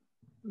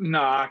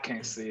 No, I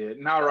can't see it.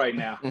 Not right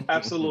now.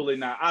 Absolutely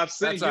not. I've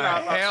seen that's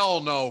a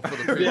hell no for the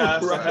people. Yeah,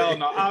 that's a hell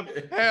no. I've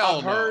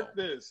heard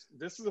no. this.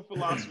 This is a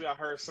philosophy I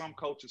heard some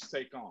coaches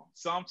take on.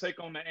 Some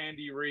take on the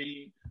Andy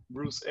Reid,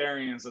 Bruce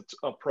Arians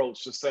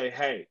approach to say,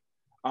 hey,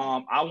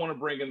 I want to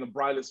bring in the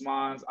brightest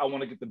minds. I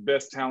want to get the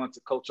best talent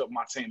to coach up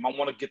my team. I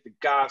want to get the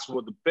guys who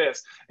are the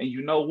best. And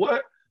you know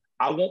what?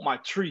 I want my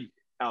tree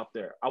out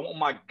there. I want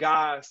my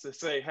guys to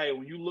say, hey,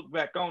 when you look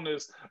back on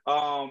this,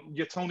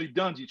 your Tony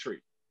Dungy tree,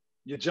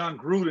 your John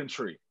Gruden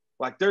tree,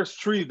 like there's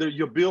tree,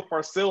 your Bill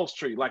Parcells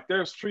tree, like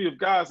there's tree of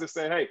guys that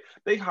say, hey,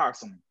 they hire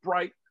some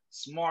bright,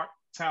 smart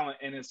talent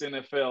in this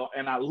NFL.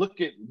 And I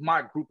look at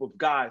my group of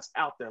guys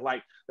out there,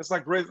 like it's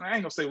like raising, I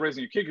ain't gonna say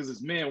raising your kickers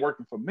is men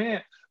working for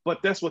men,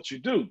 but that's what you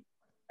do.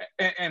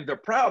 And they're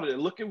proud of it.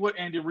 Look at what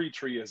Andy Reid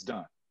tree has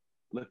done.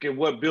 Look at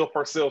what Bill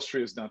Parcells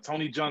tree has done.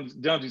 Tony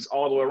Dungy's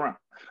all the way around.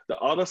 The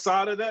other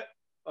side of that,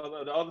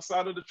 the other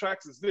side of the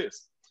tracks is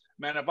this.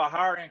 Man, if I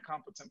hire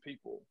incompetent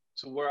people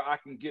to where I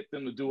can get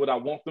them to do what I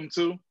want them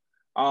to,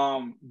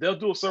 they'll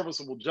do a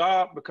serviceable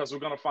job because we're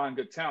going to find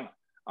good talent.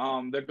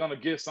 They're going to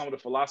give some of the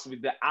philosophy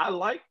that I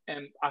like,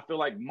 and I feel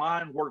like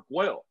mine work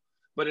well.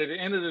 But at the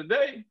end of the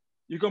day,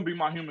 you're going to be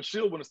my human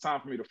shield when it's time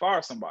for me to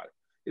fire somebody.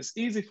 It's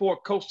easy for a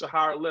coach to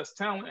hire less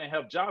talent and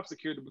have job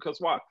security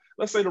because why?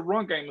 Let's say the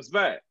run game is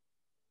bad.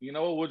 You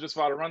know, we'll just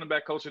fire the running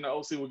back coach and the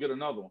OC will get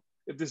another one.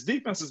 If this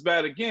defense is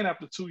bad again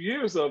after 2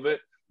 years of it,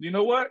 you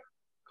know what?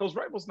 Coach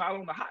Vrabel's not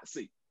on the hot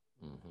seat.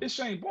 Mm-hmm. It's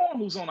Shane Bourne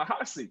who's on the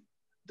hot seat.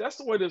 That's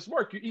the way this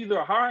works. You're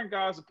either hiring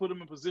guys to put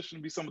them in position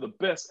to be some of the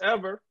best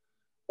ever,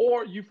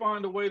 or you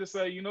find a way to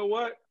say, you know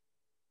what?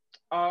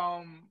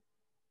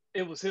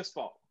 It was his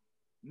fault.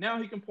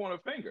 Now he can point a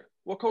finger.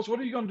 Well, coach, what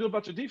are you going to do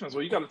about your defense?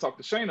 Well, you got to talk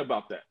to Shane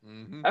about that.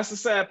 Mm-hmm. That's the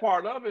sad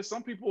part of it.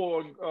 Some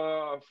people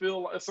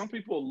some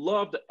people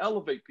love to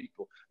elevate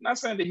people. I'm not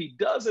saying that he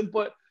doesn't,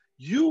 but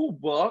you,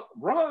 Buck,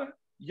 Ron,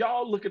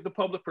 y'all look at the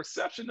public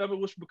perception of it,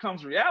 which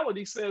becomes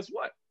reality, says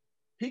what?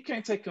 He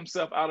can't take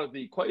himself out of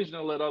the equation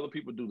and let other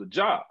people do the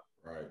job.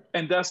 Right.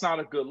 And that's not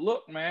a good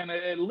look, man,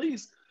 at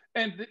least.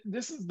 And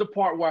this is the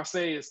part where I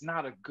say it's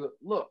not a good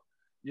look.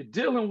 You're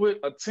dealing with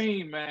a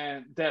team,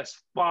 man, that's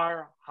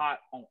fire hot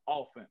on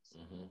offense.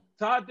 Mm-hmm.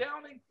 Todd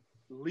Downing,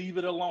 leave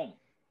it alone.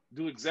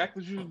 Do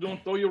exactly what you're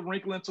doing. Throw your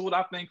wrinkle into it,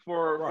 I think,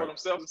 for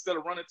themselves. Instead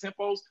of running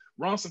tempos,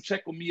 run some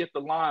check with me at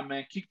the line,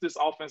 man. Keep this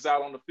offense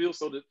out on the field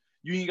so that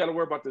you ain't got to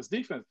worry about this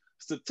defense.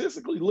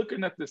 Statistically,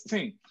 looking at this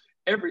team,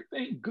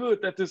 everything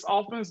good that this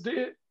offense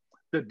did,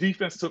 the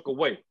defense took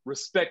away,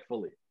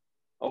 respectfully,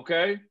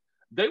 okay?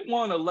 They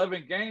won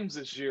 11 games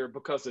this year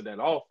because of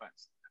that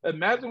offense.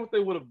 Imagine what they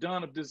would have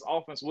done if this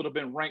offense would have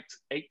been ranked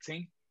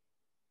 18th,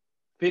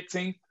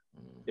 15th,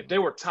 if they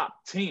were top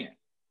 10.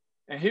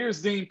 And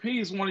here's Dean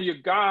Pease, one of your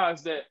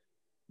guys that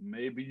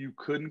maybe you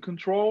couldn't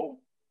control.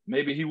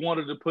 Maybe he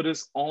wanted to put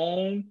his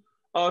own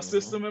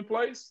system in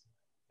place.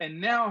 And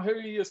now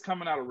here he is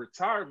coming out of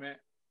retirement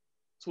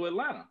to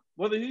Atlanta.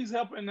 Whether he's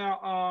helping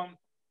out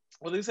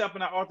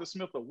Arthur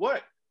Smith or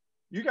what,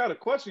 you got to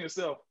question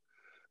yourself.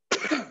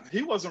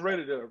 He wasn't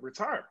ready to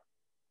retire.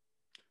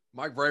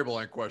 Mike Vrabel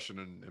ain't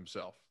questioning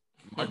himself.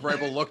 Mike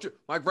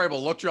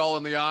Vrabel looked y'all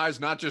in the eyes,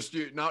 not just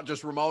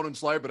Ramon and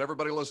Slay, but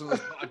everybody listening to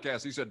this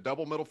podcast. He said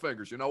double middle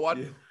fingers. You know what?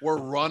 Yeah. We're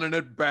running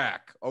it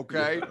back,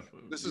 okay?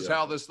 This is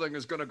how this thing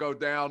is going to go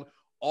down.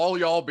 All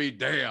y'all be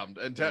damned.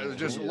 And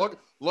just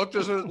looked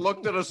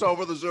at us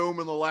over the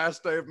Zoom in the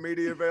last day of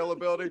media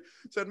availability.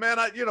 Said, man,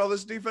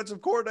 this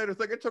defensive coordinator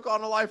thing, it took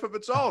on a life of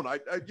its own. I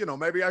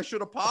maybe I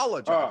should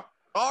apologize.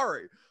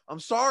 I'm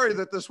sorry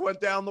that this went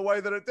down the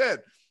way that it did.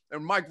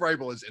 And Mike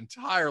Vrabel is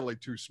entirely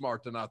too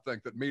smart to not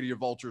think that media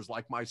vultures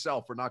like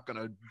myself are not going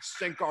to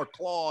sink our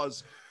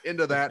claws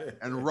into that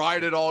and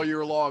ride it all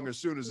year long as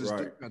soon as this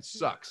defense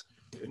sucks.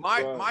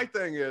 My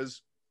thing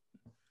is,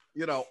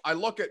 I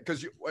look at,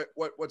 because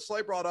what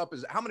Slay brought up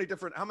is how many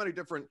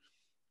different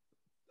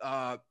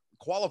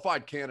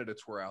qualified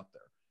candidates were out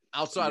there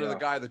outside of the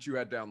guy that you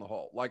had down the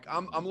hall. Like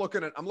I'm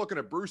looking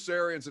at Bruce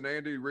Arians and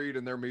Andy Reid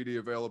and their media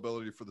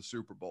availability for the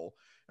Super Bowl.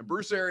 And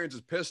Bruce Arians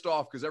is pissed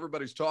off because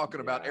everybody's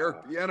talking about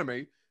Eric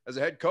Bieniemy as a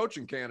head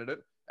coaching candidate,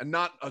 and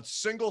not a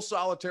single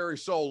solitary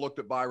soul looked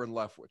at Byron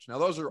Leftwich. Now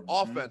those are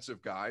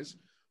offensive guys,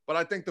 but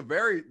I think the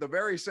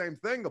very same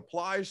thing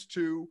applies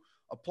to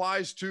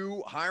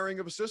hiring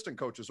of assistant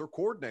coaches or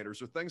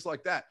coordinators or things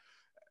like that.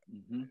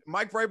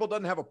 Mike Vrabel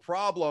doesn't have a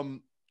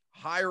problem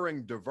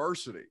hiring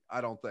diversity, I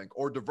don't think,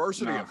 or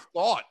diversity of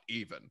thought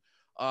even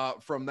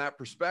from that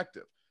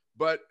perspective.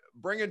 But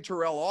bringing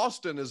Terrell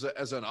Austin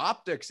as an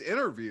optics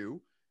interview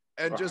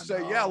and just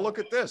say, look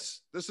at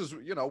this. This is,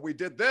 we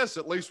did this.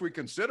 At least we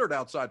considered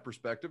outside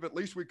perspective. At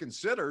least we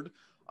considered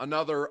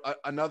another,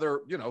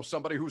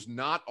 somebody who's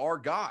not our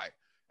guy.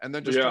 And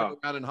then just turned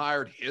around and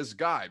hired his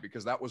guy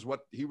because that was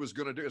what he was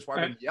going to do. That's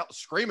why I've been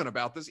screaming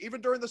about this,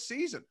 even during the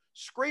season,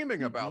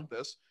 screaming about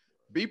this.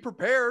 Be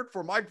prepared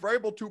for Mike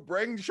Vrabel to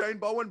bring Shane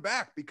Bowen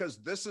back because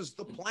this is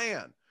the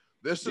plan.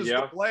 This is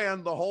the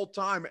plan the whole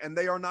time, and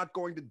they are not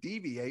going to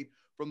deviate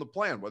from the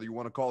plan, whether you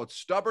want to call it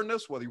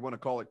stubbornness, whether you want to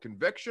call it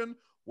conviction,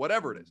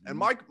 whatever it is. And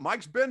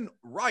Mike's been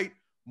right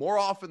more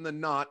often than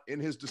not in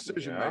his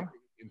decision-making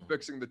in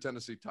fixing the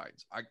Tennessee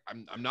Titans.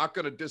 I'm not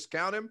going to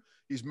discount him.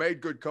 He's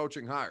made good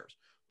coaching hires.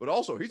 But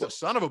also, he's a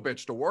son of a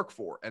bitch to work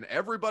for. And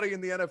everybody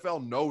in the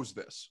NFL knows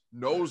this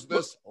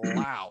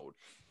loud.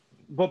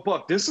 But,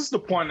 Buck, this is the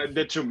point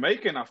that you're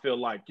making, I feel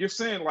like. You're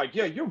saying, like,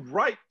 yeah, you're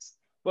right.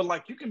 But,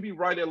 like, you can be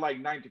right at, like,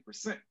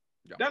 90%.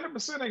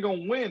 90% ain't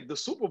going to win the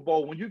Super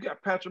Bowl when you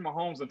got Patrick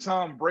Mahomes and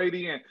Tom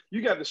Brady and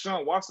you got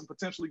Deshaun Watson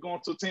potentially going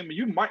to a team. And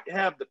you might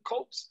have the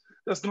Colts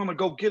that's going to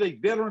go get a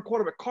veteran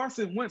quarterback.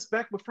 Carson Wentz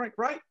back with Frank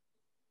Wright.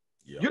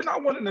 Yep. You're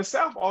not winning the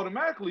South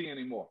automatically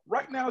anymore.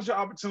 Right now is your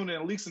opportunity,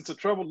 at least until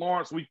Trevor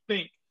Lawrence, we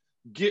think,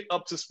 get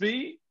up to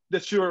speed,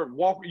 that you're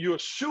a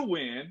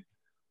shoe-in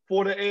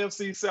for the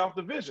AFC South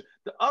Division.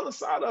 The other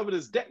side of it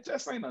is that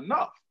just ain't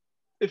enough.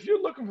 If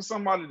you're looking for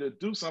somebody to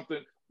do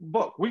something,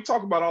 Buck, we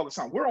talk about all the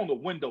time. We're on the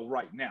window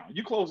right now.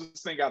 You close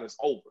this thing out, it's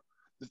over.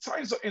 The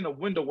Titans are in a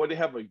window where they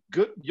have a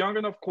good, young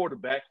enough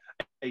quarterback,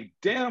 a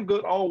damn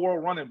good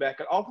all-world running back.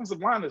 An offensive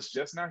line is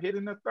just now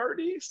hitting the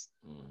 30s.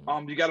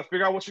 You got to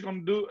figure out what you're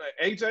going to do.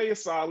 AJ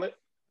is solid.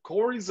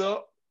 Corey's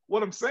up.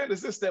 What I'm saying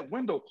is this, that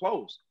window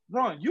closed.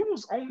 Ron, you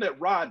was on that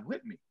ride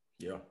with me.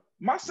 Yeah.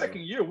 My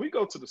second year, we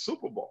go to the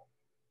Super Bowl.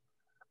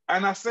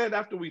 And I said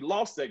after we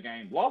lost that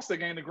game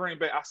to Green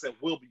Bay, I said,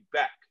 we'll be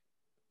back.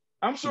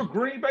 I'm sure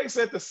Green Bay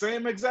said the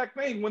same exact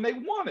thing when they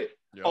won it.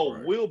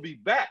 We'll be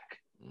back.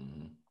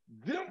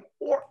 Them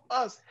or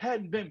us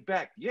hadn't been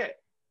back yet.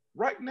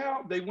 Right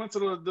now, they went to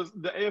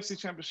the AFC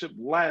Championship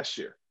last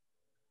year.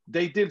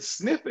 They did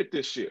sniff it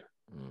this year.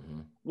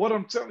 What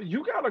I'm telling you,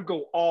 you got to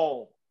go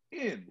all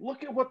in.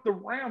 Look at what the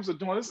Rams are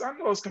doing. I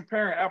know it's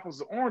comparing apples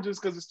to oranges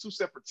because it's two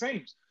separate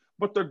teams,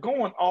 but they're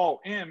going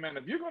all in, man.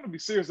 If you're going to be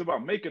serious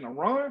about making a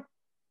run,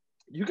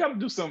 you got to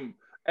do some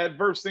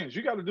adverse things.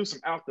 You got to do some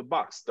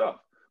out-the-box stuff.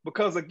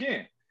 Because,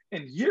 again,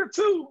 in year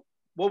 2,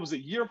 what was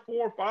it, year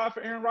 4 or 5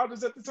 for Aaron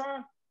Rodgers at the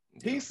time?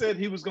 He said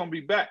he was going to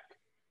be back.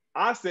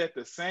 I said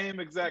the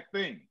same exact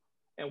thing,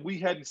 and we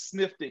hadn't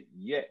sniffed it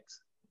yet.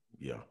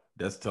 Yeah,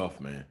 that's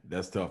tough, man.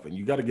 That's tough. And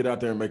you got to get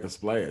out there and make a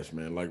splash,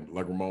 man. Like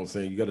Ramon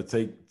saying, you got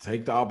to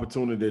take the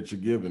opportunity that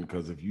you're given,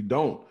 because if you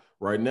don't,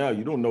 right now,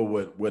 you don't know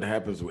what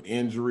happens with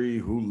injury,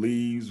 who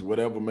leaves,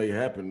 whatever may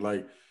happen.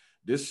 Like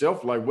this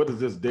shelf, like what is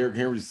this, Derrick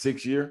Henry's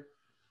 6th year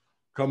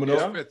coming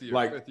up?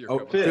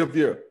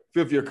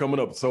 Fifth year coming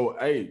up. So,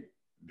 hey,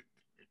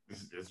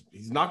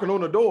 he's knocking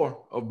on the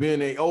door of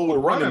being an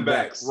old running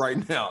back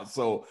right now.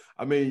 So,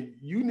 I mean,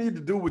 you need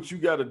to do what you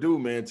got to do,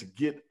 man, to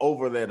get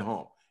over that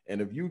hump.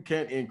 And if you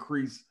can't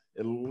increase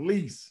at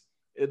least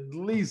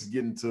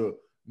get into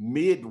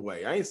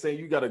midway, I ain't saying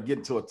you got to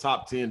get to a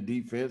top 10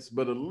 defense,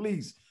 but at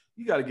least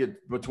you got to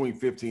get between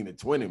 15 and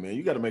 20, man.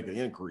 You got to make an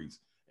increase.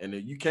 And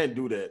you can't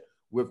do that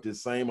with the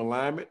same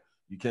alignment.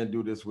 You can't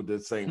do this with the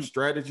same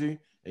strategy.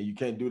 And you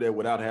can't do that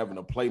without having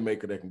a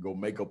playmaker that can go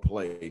make a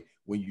play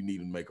when you need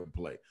to make a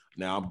play.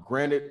 Now,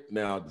 granted,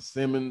 the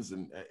Simmons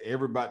and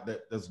everybody,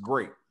 that's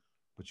great.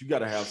 But you got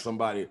to have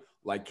somebody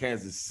like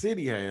Kansas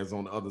City has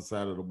on the other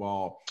side of the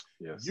ball.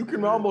 Yes, you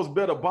can almost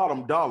bet a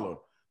bottom dollar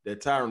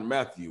that Tyrann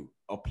Mathieu,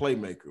 a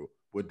playmaker,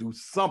 would do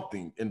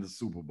something in the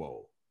Super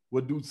Bowl.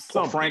 Would do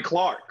something. Or Frank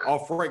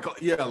Clark.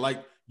 Yeah,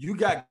 like you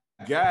got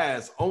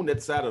guys on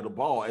that side of the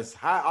ball, as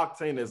high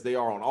octane as they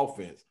are on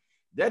offense.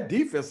 that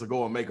defense will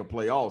go and make a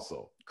play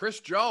also. Chris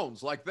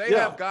Jones, like they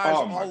have guys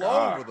all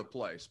over the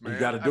place, man. You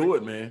got to do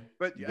it, man.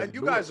 But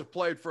you guys have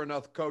played for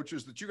enough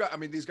coaches that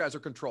these guys are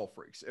control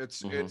freaks.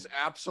 It's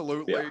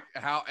absolutely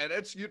and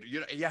it's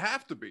you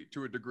have to be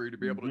to a degree to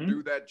be able to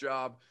do that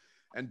job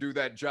and do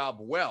that job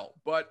well.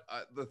 But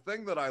the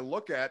thing that I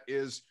look at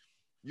is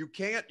you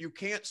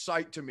can't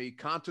cite to me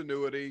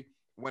continuity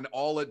when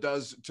all it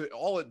does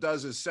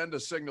is send a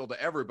signal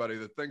to everybody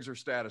that things are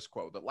status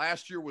quo, that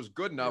last year was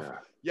good enough.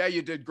 Yeah,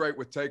 you did great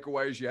with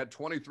takeaways. You had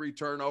 23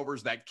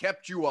 turnovers that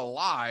kept you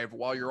alive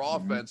while your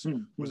offense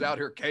was out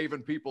here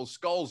caving people's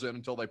skulls in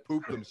until they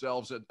pooped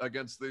themselves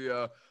against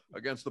the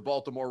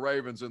Baltimore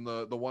Ravens in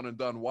the one and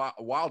done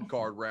wild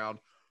card round.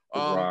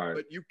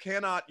 But you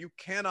cannot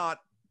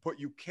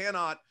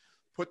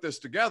put this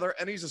together.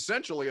 And he's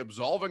essentially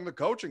absolving the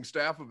coaching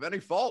staff of any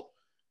fault.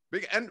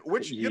 And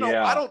which,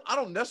 I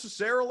don't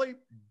necessarily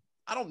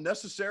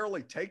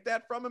take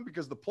that from him,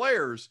 because the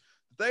players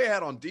they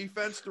had on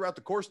defense throughout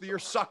the course of the year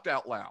sucked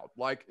out loud.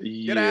 Like,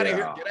 get out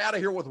of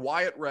here with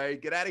Wyatt Ray,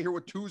 get out of here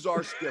with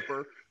Tuzar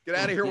Skipper, get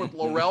out of here with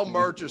Laurel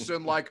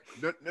Murchison. Like,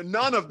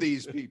 none of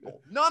these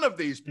people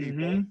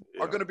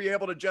are going to be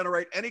able to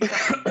generate any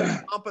kind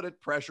of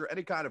competent pressure,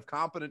 any kind of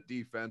competent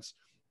defense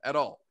at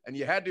all. And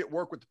you had to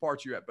work with the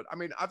parts you had. But I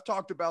mean, I've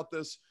talked about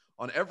this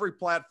on every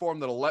platform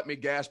that'll let me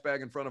gas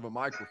bag in front of a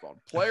microphone.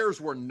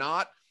 Players were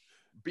not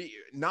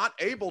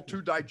able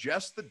to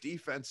digest the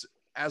defense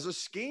as a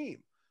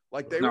scheme.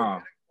 Like, they were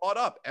getting caught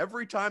up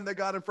every time they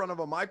got in front of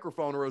a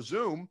microphone or a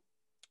Zoom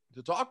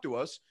to talk to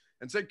us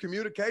and said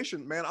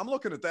communication. Man, I'm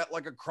looking at that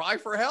like a cry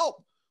for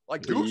help.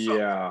 Like, do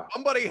something.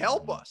 Somebody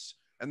help us.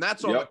 And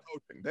that's on the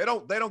coaching. They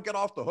don't get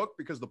off the hook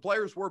because the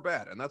players were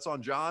bad, and that's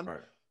on John. Right.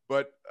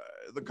 But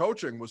the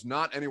coaching was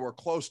not anywhere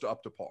close to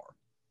up to par.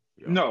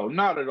 No,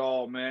 not at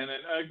all, man.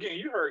 And again,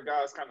 you heard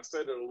guys kind of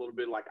say that a little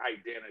bit, like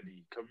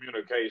identity,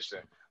 communication.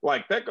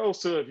 Like, that goes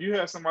to if you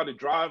have somebody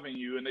driving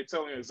you and they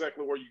telling you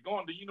exactly where you're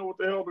going, do you know what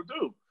the hell to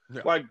do?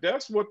 Yeah. Like,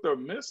 that's what they're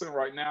missing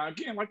right now.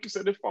 Again, like you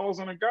said, it falls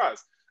on the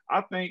guys.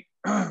 I think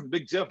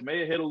Big Jeff may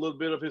have hit a little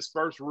bit of his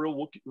first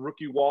real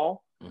rookie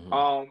wall.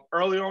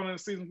 Early on in the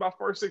season, by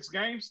first 6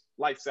 games,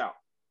 lights out.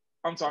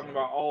 I'm talking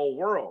about all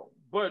world.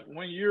 But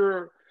when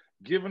you're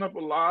giving up a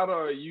lot,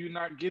 or you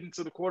not getting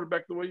to the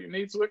quarterback the way you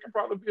need to, it can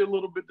probably be a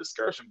little bit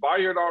discouraging.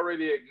 Bayard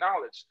already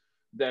acknowledged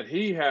that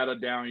he had a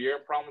down year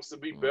and promised to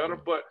be better,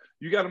 but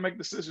you got to make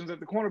decisions at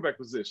the cornerback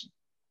position.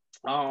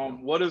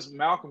 What is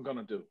Malcolm going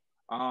to do?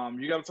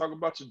 You got to talk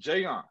about your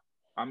Jayon.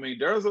 I mean,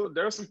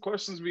 there's some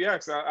questions we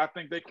ask. I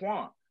think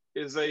Daquan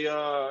is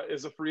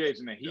a free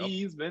agent, and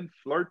he's been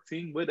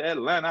flirting with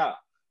Atlanta.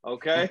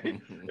 Okay,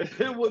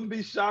 it wouldn't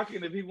be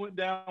shocking if he went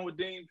down with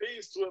Dean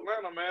Pease to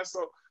Atlanta, man.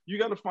 So you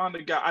got to find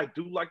a guy. I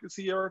do like the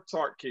Sierra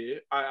Tart kid.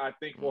 I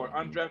think for an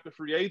undrafted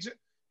free agent,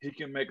 he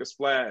can make a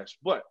splash.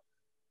 But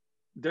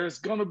there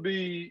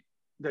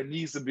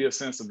needs to be a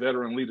sense of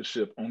veteran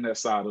leadership on that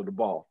side of the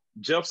ball.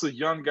 Jeff's a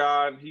young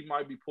guy, and he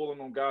might be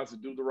pulling on guys to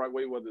do the right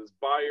way, whether it's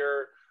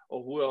Bayer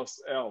or who else.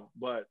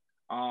 But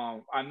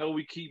I know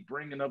we keep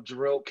bringing up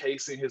Jarrell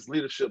Casey and his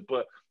leadership,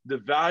 but the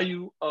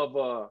value of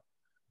a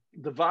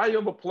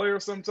player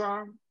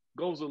sometimes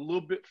goes a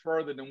little bit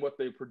further than what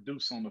they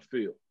produce on the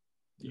field.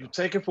 You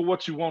take it for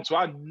what you want. So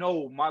I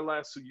know my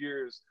last 2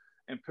 years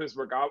in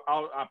Pittsburgh,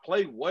 I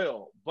played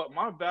well, but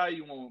my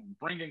value on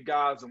bringing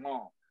guys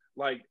along,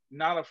 like,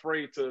 not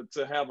afraid to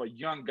have a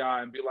young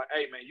guy and be like,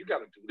 hey, man, you got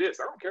to do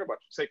this. I don't care about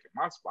you taking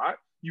my spot.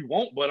 You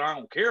won't, but I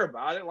don't care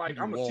about it. Like,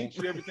 I'm going to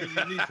teach you everything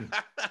you need.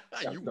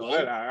 You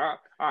won't. I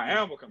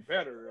am a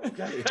competitor,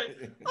 okay?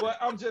 But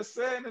I'm just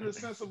saying, in the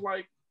sense of,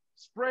 like,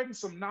 spreading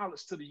some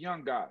knowledge to the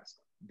young guys.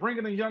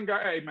 Bringing a young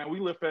guy, hey, man, we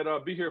live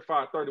at be here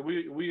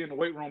 5:30. We in the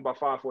weight room by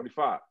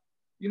 5:45.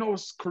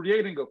 It's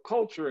creating a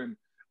culture,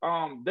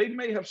 and they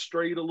may have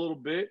strayed a little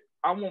bit.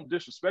 I won't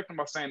disrespect them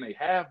by saying they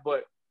have,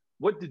 but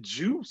what did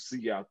you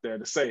see out there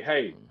to say,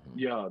 hey,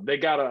 they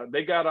got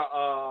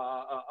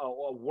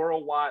a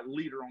worldwide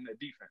leader on that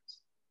defense?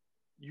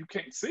 You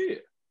can't see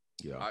it.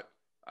 Yeah.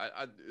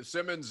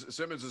 Simmons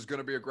is going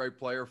to be a great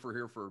player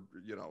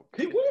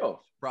he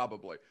will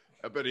probably.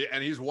 But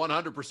he's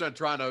 100%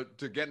 trying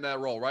to get in that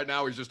role. Right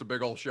now, he's just a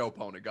big old show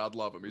pony. God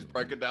love him. He's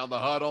breaking down the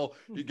huddle.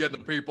 He's getting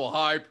the people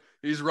hype.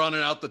 He's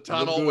running out the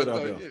tunnel. He's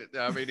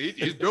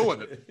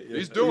doing it.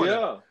 He's doing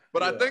it.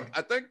 But I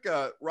think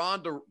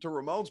Ron, to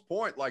Ramon's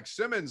point, like,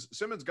 Simmons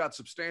got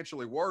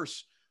substantially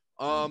worse.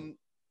 And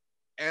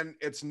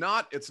it's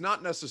not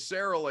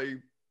necessarily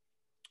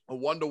a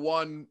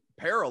one-to-one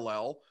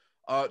parallel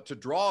to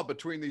draw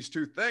between these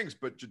two things.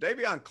 But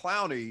Jadeveon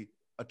Clowney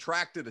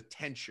attracted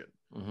attention.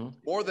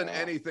 More than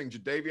anything,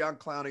 Jadeveon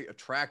Clowney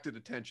attracted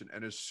attention.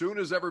 And as soon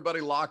as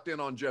everybody locked in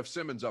on Jeff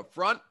Simmons up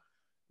front,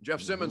 Jeff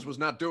Simmons was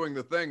not doing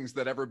the things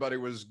that everybody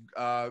was,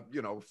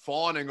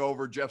 fawning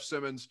over Jeff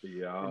Simmons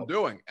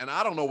doing. And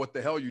I don't know what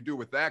the hell you do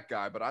with that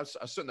guy, but I was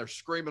sitting there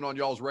screaming on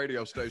y'all's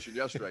radio station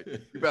yesterday.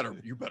 You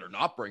better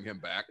not bring him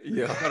back.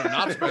 You better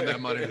not spend that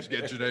money to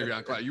get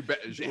Jadeveon Clowney. You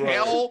bet.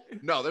 Hell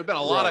no. There's been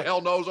a lot of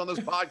hell no's on this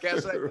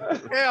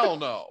podcast. Hell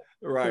no.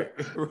 Right,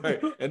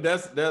 right. And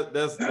that's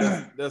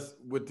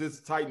with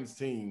this Titans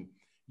team,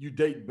 you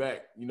date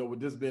back, with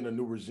this being a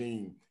new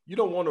regime, you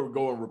don't want to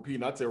go and repeat.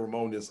 And I tell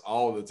Ramon this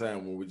all the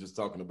time when we're just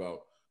talking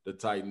about the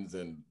Titans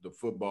and the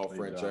football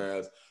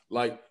franchise.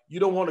 Like, you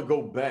don't want to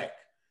go back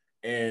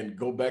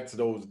to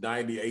those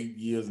 98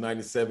 years,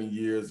 97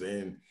 years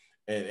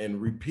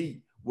and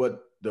repeat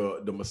what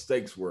the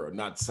mistakes were,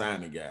 not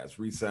signing guys,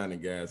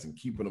 re-signing guys and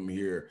keeping them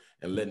here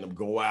and letting them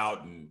go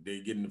out and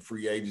they get into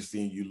free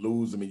agency and you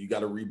lose them and you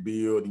got to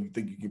rebuild and you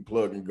think you can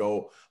plug and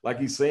go. Like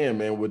he's saying,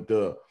 man, with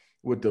the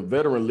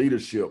veteran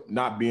leadership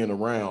not being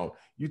around,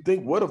 you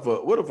think what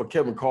if a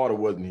Kevin Carter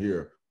wasn't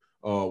here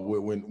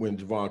when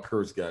Javon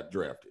Curse got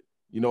drafted?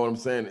 You know what I'm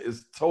saying?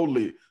 It's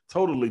totally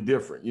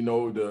different.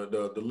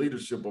 The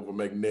leadership of a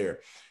McNair.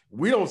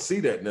 We don't see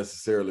that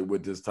necessarily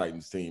with this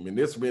Titans team. And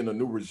this being a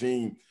new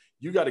regime,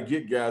 you got to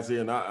get guys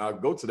here. And I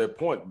go to that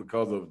point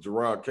because of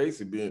Gerard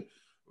Casey being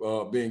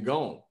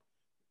gone.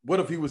 What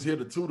if he was here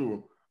to tutor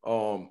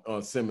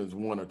Simmons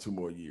 1 or 2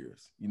 more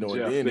years? And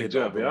then hit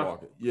the open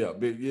market. Yeah,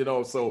 big,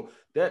 so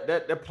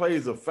that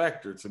plays a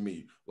factor to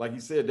me. Like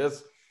you said,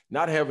 that's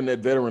not having that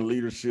veteran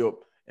leadership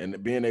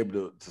and being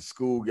able to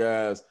school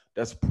guys,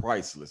 that's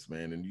priceless,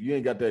 man. And you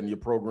ain't got that in your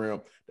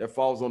program. That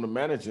falls on the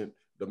management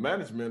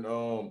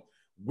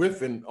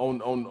whiffing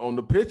on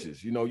the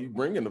pitches. You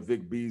bring in a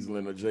Vic Beasley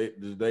and a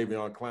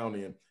Jadeveon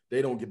Clowney and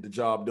they don't get the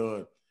job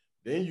done.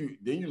 Then you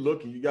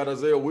look and you got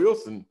Isaiah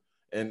Wilson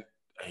and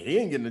he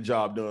ain't getting the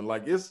job done.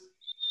 Like it's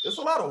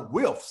a lot of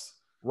whiffs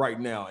right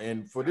now.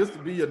 And for this to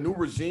be a new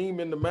regime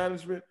in the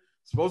management,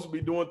 supposed to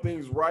be doing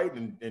things right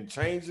and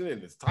changing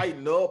and it's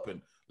tightened up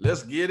and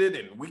let's get it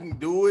and we can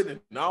do it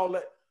and all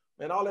that.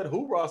 Man, all that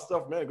hoorah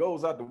stuff, man,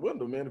 goes out the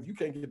window, man, if you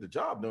can't get the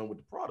job done with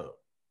the product.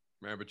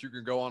 Man, but you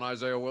can go on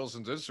Isaiah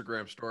Wilson's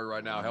Instagram story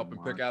right now, help him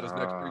pick out his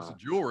next piece of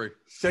jewelry.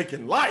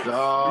 Shaking life.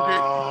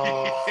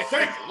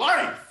 Shaking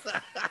life.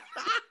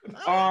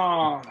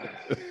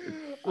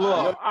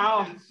 Look,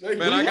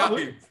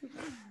 man,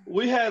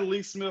 we had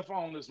Lee Smith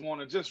on this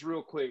morning, just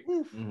real quick.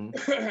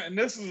 Mm-hmm. And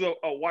this is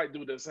a white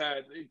dude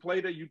he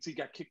played at UT,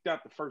 got kicked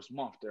out the first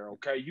month there,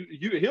 okay?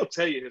 He'll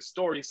tell you his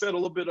story. He said a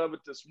little bit of it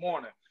this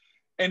morning.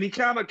 And he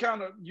kind of,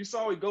 you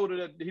saw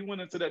he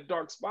went into that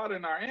dark spot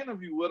in our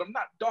interview with him.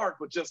 Not dark,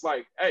 but just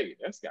like, hey,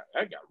 that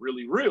got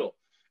really real.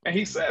 And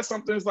he said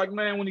something, it's like,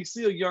 man, when he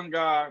see a young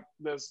guy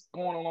that's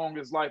going along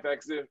his life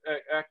acting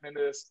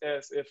as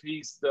if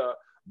he's the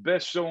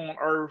best show on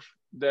earth,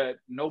 that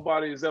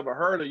nobody has ever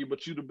heard of you,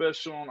 but you the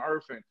best show on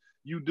earth, and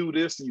you do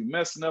this and you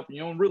messing up and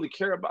you don't really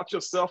care about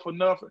yourself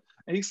enough.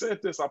 And he said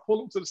this, I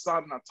pull him to the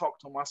side and I talk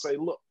to him. I say,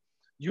 look,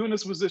 you're in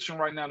this position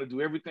right now to do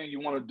everything you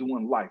want to do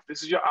in life.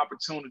 This is your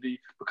opportunity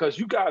because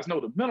you guys know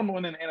the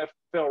minimum in the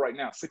NFL right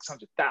now is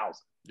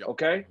 600,000. Yep.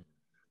 Okay,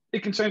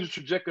 it can change the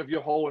trajectory of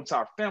your whole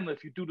entire family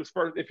if you do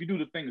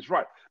the things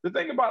right. The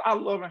thing about I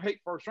love and hate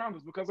first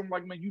rounders because I'm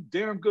like, man, you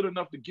damn good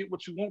enough to get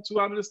what you want to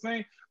out of this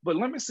thing, but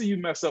let me see you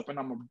mess up and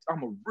I'm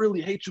gonna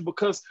really hate you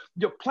because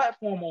your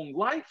platform on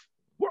life,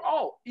 we're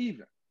all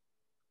even,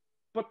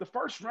 but the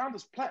first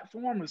rounders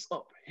platform is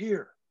up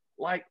here,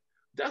 like.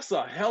 That's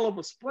a hell of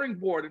a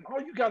springboard. And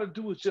all you got to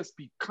do is just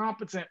be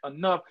competent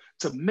enough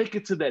to make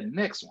it to that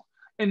next one.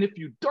 And if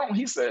you don't,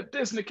 he said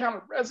this and it kind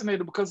of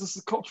resonated because it's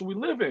the culture we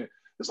live in.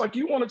 It's like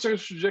you want to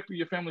change the trajectory of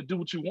your family, do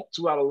what you want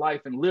to out of life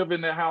and live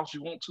in that house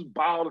you want to,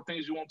 buy all the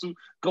things you want to,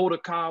 go to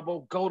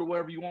Cabo, go to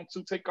wherever you want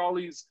to, take all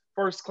these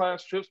first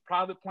class trips,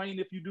 private plane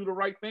if you do the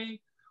right thing.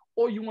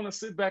 Or you want to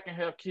sit back and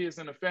have kids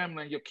in the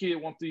family and your kid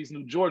wants these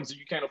new Jordans and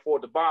you can't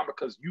afford to buy them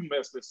because you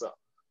messed this up.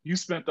 You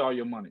spent all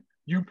your money.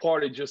 You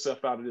partied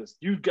yourself out of this.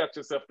 You got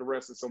yourself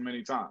arrested so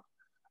many times.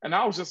 And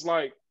I was just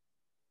like,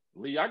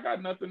 Lee, I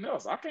got nothing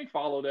else. I can't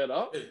follow that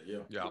up.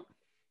 Yeah.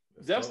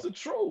 That's the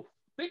truth.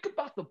 Think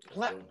about the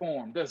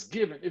platform that's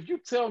given. If you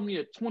tell me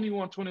at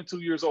 21, 22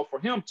 years old, for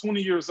him, 20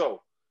 years old,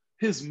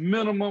 his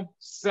minimum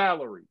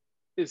salary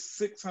is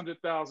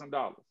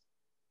 $600,000.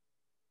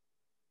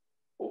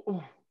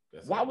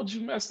 Why would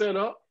you mess that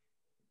up?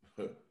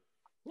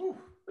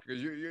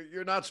 Because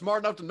you're not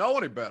smart enough to know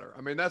any better.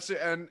 I mean, that's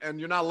it. And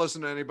you're not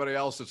listening to anybody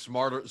else that's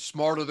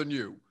smarter than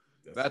you.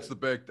 That's the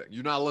big thing.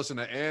 You're not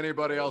listening to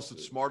anybody else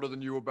that's smarter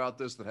than you about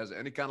this, that has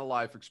any kind of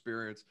life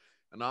experience.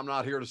 And I'm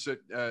not here to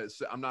sit.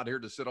 I'm not here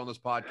to sit on this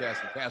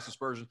podcast and cast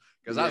aspersions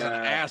because I was an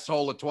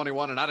asshole at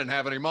 21 and I didn't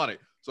have any money.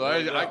 So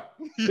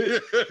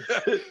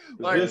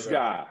this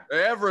guy.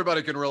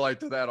 Everybody can relate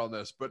to that on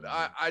this, but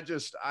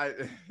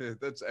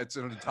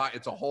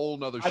it's a whole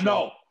nother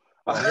show.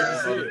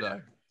 I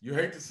know. You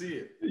hate to see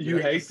it. You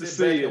hate to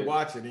see it. And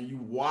watch it, and you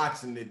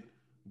watching it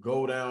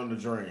go down the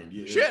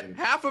drain.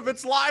 Half of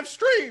it's live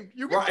streamed.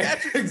 You can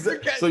catch it.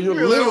 Exactly. So you're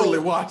literally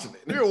watching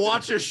it. You're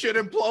watching shit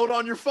implode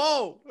on your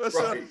phone.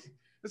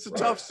 It's a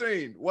tough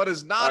scene. What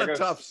is not a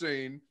tough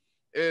scene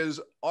is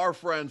our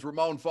friends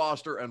Ramon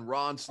Foster and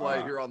Ron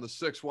Slay here on the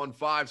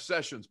 615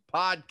 Sessions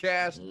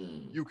podcast.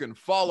 You can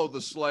follow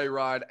the Slay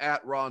Ride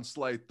at Ron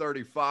Slay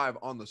 35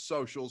 on the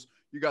socials.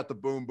 You got the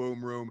Boom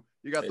Boom Room.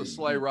 You got the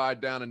Sleigh Ride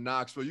down in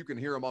Knoxville. You can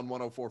hear them on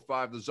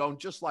 104.5 The Zone,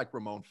 just like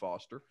Ramon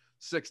Foster.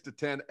 6 to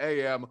 10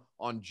 a.m.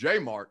 on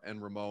J-Mart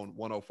and Ramon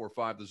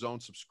 1045 The Zone.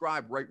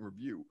 Subscribe, rate, and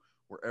review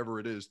wherever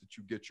it is that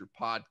you get your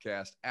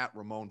podcast at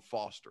Ramon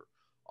Foster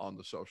on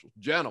the socials.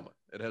 Gentlemen,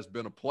 it has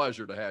been a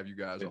pleasure to have you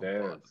guys on the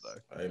pod today.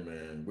 Hey,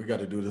 man, we got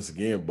to do this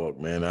again, Buck,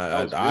 man.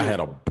 I had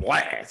a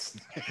blast.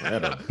 I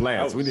had a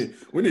blast. We need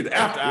an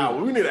after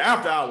hour. We need an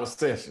after hour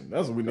session.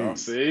 That's what we need.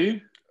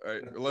 See? Hey,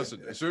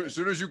 listen, as soon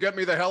as you get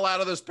me the hell out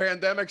of this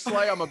pandemic,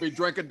 Slay, I'm going to be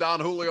drinking Don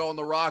Julio on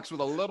the rocks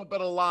with a little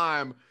bit of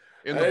lime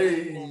in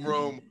the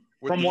room.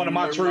 From one of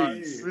my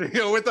trees.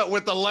 with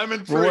the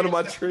lemon tree. From one of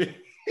my trees.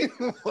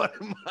 One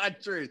of my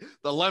trees.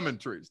 The lemon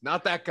trees.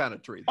 Not that kind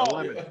of tree. The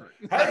lemon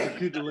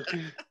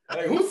tree.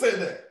 Hey, who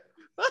said that?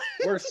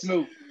 Where's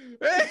Snoop?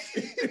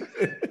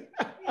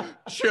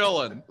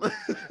 Chilling.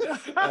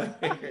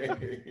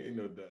 Ain't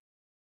no doubt.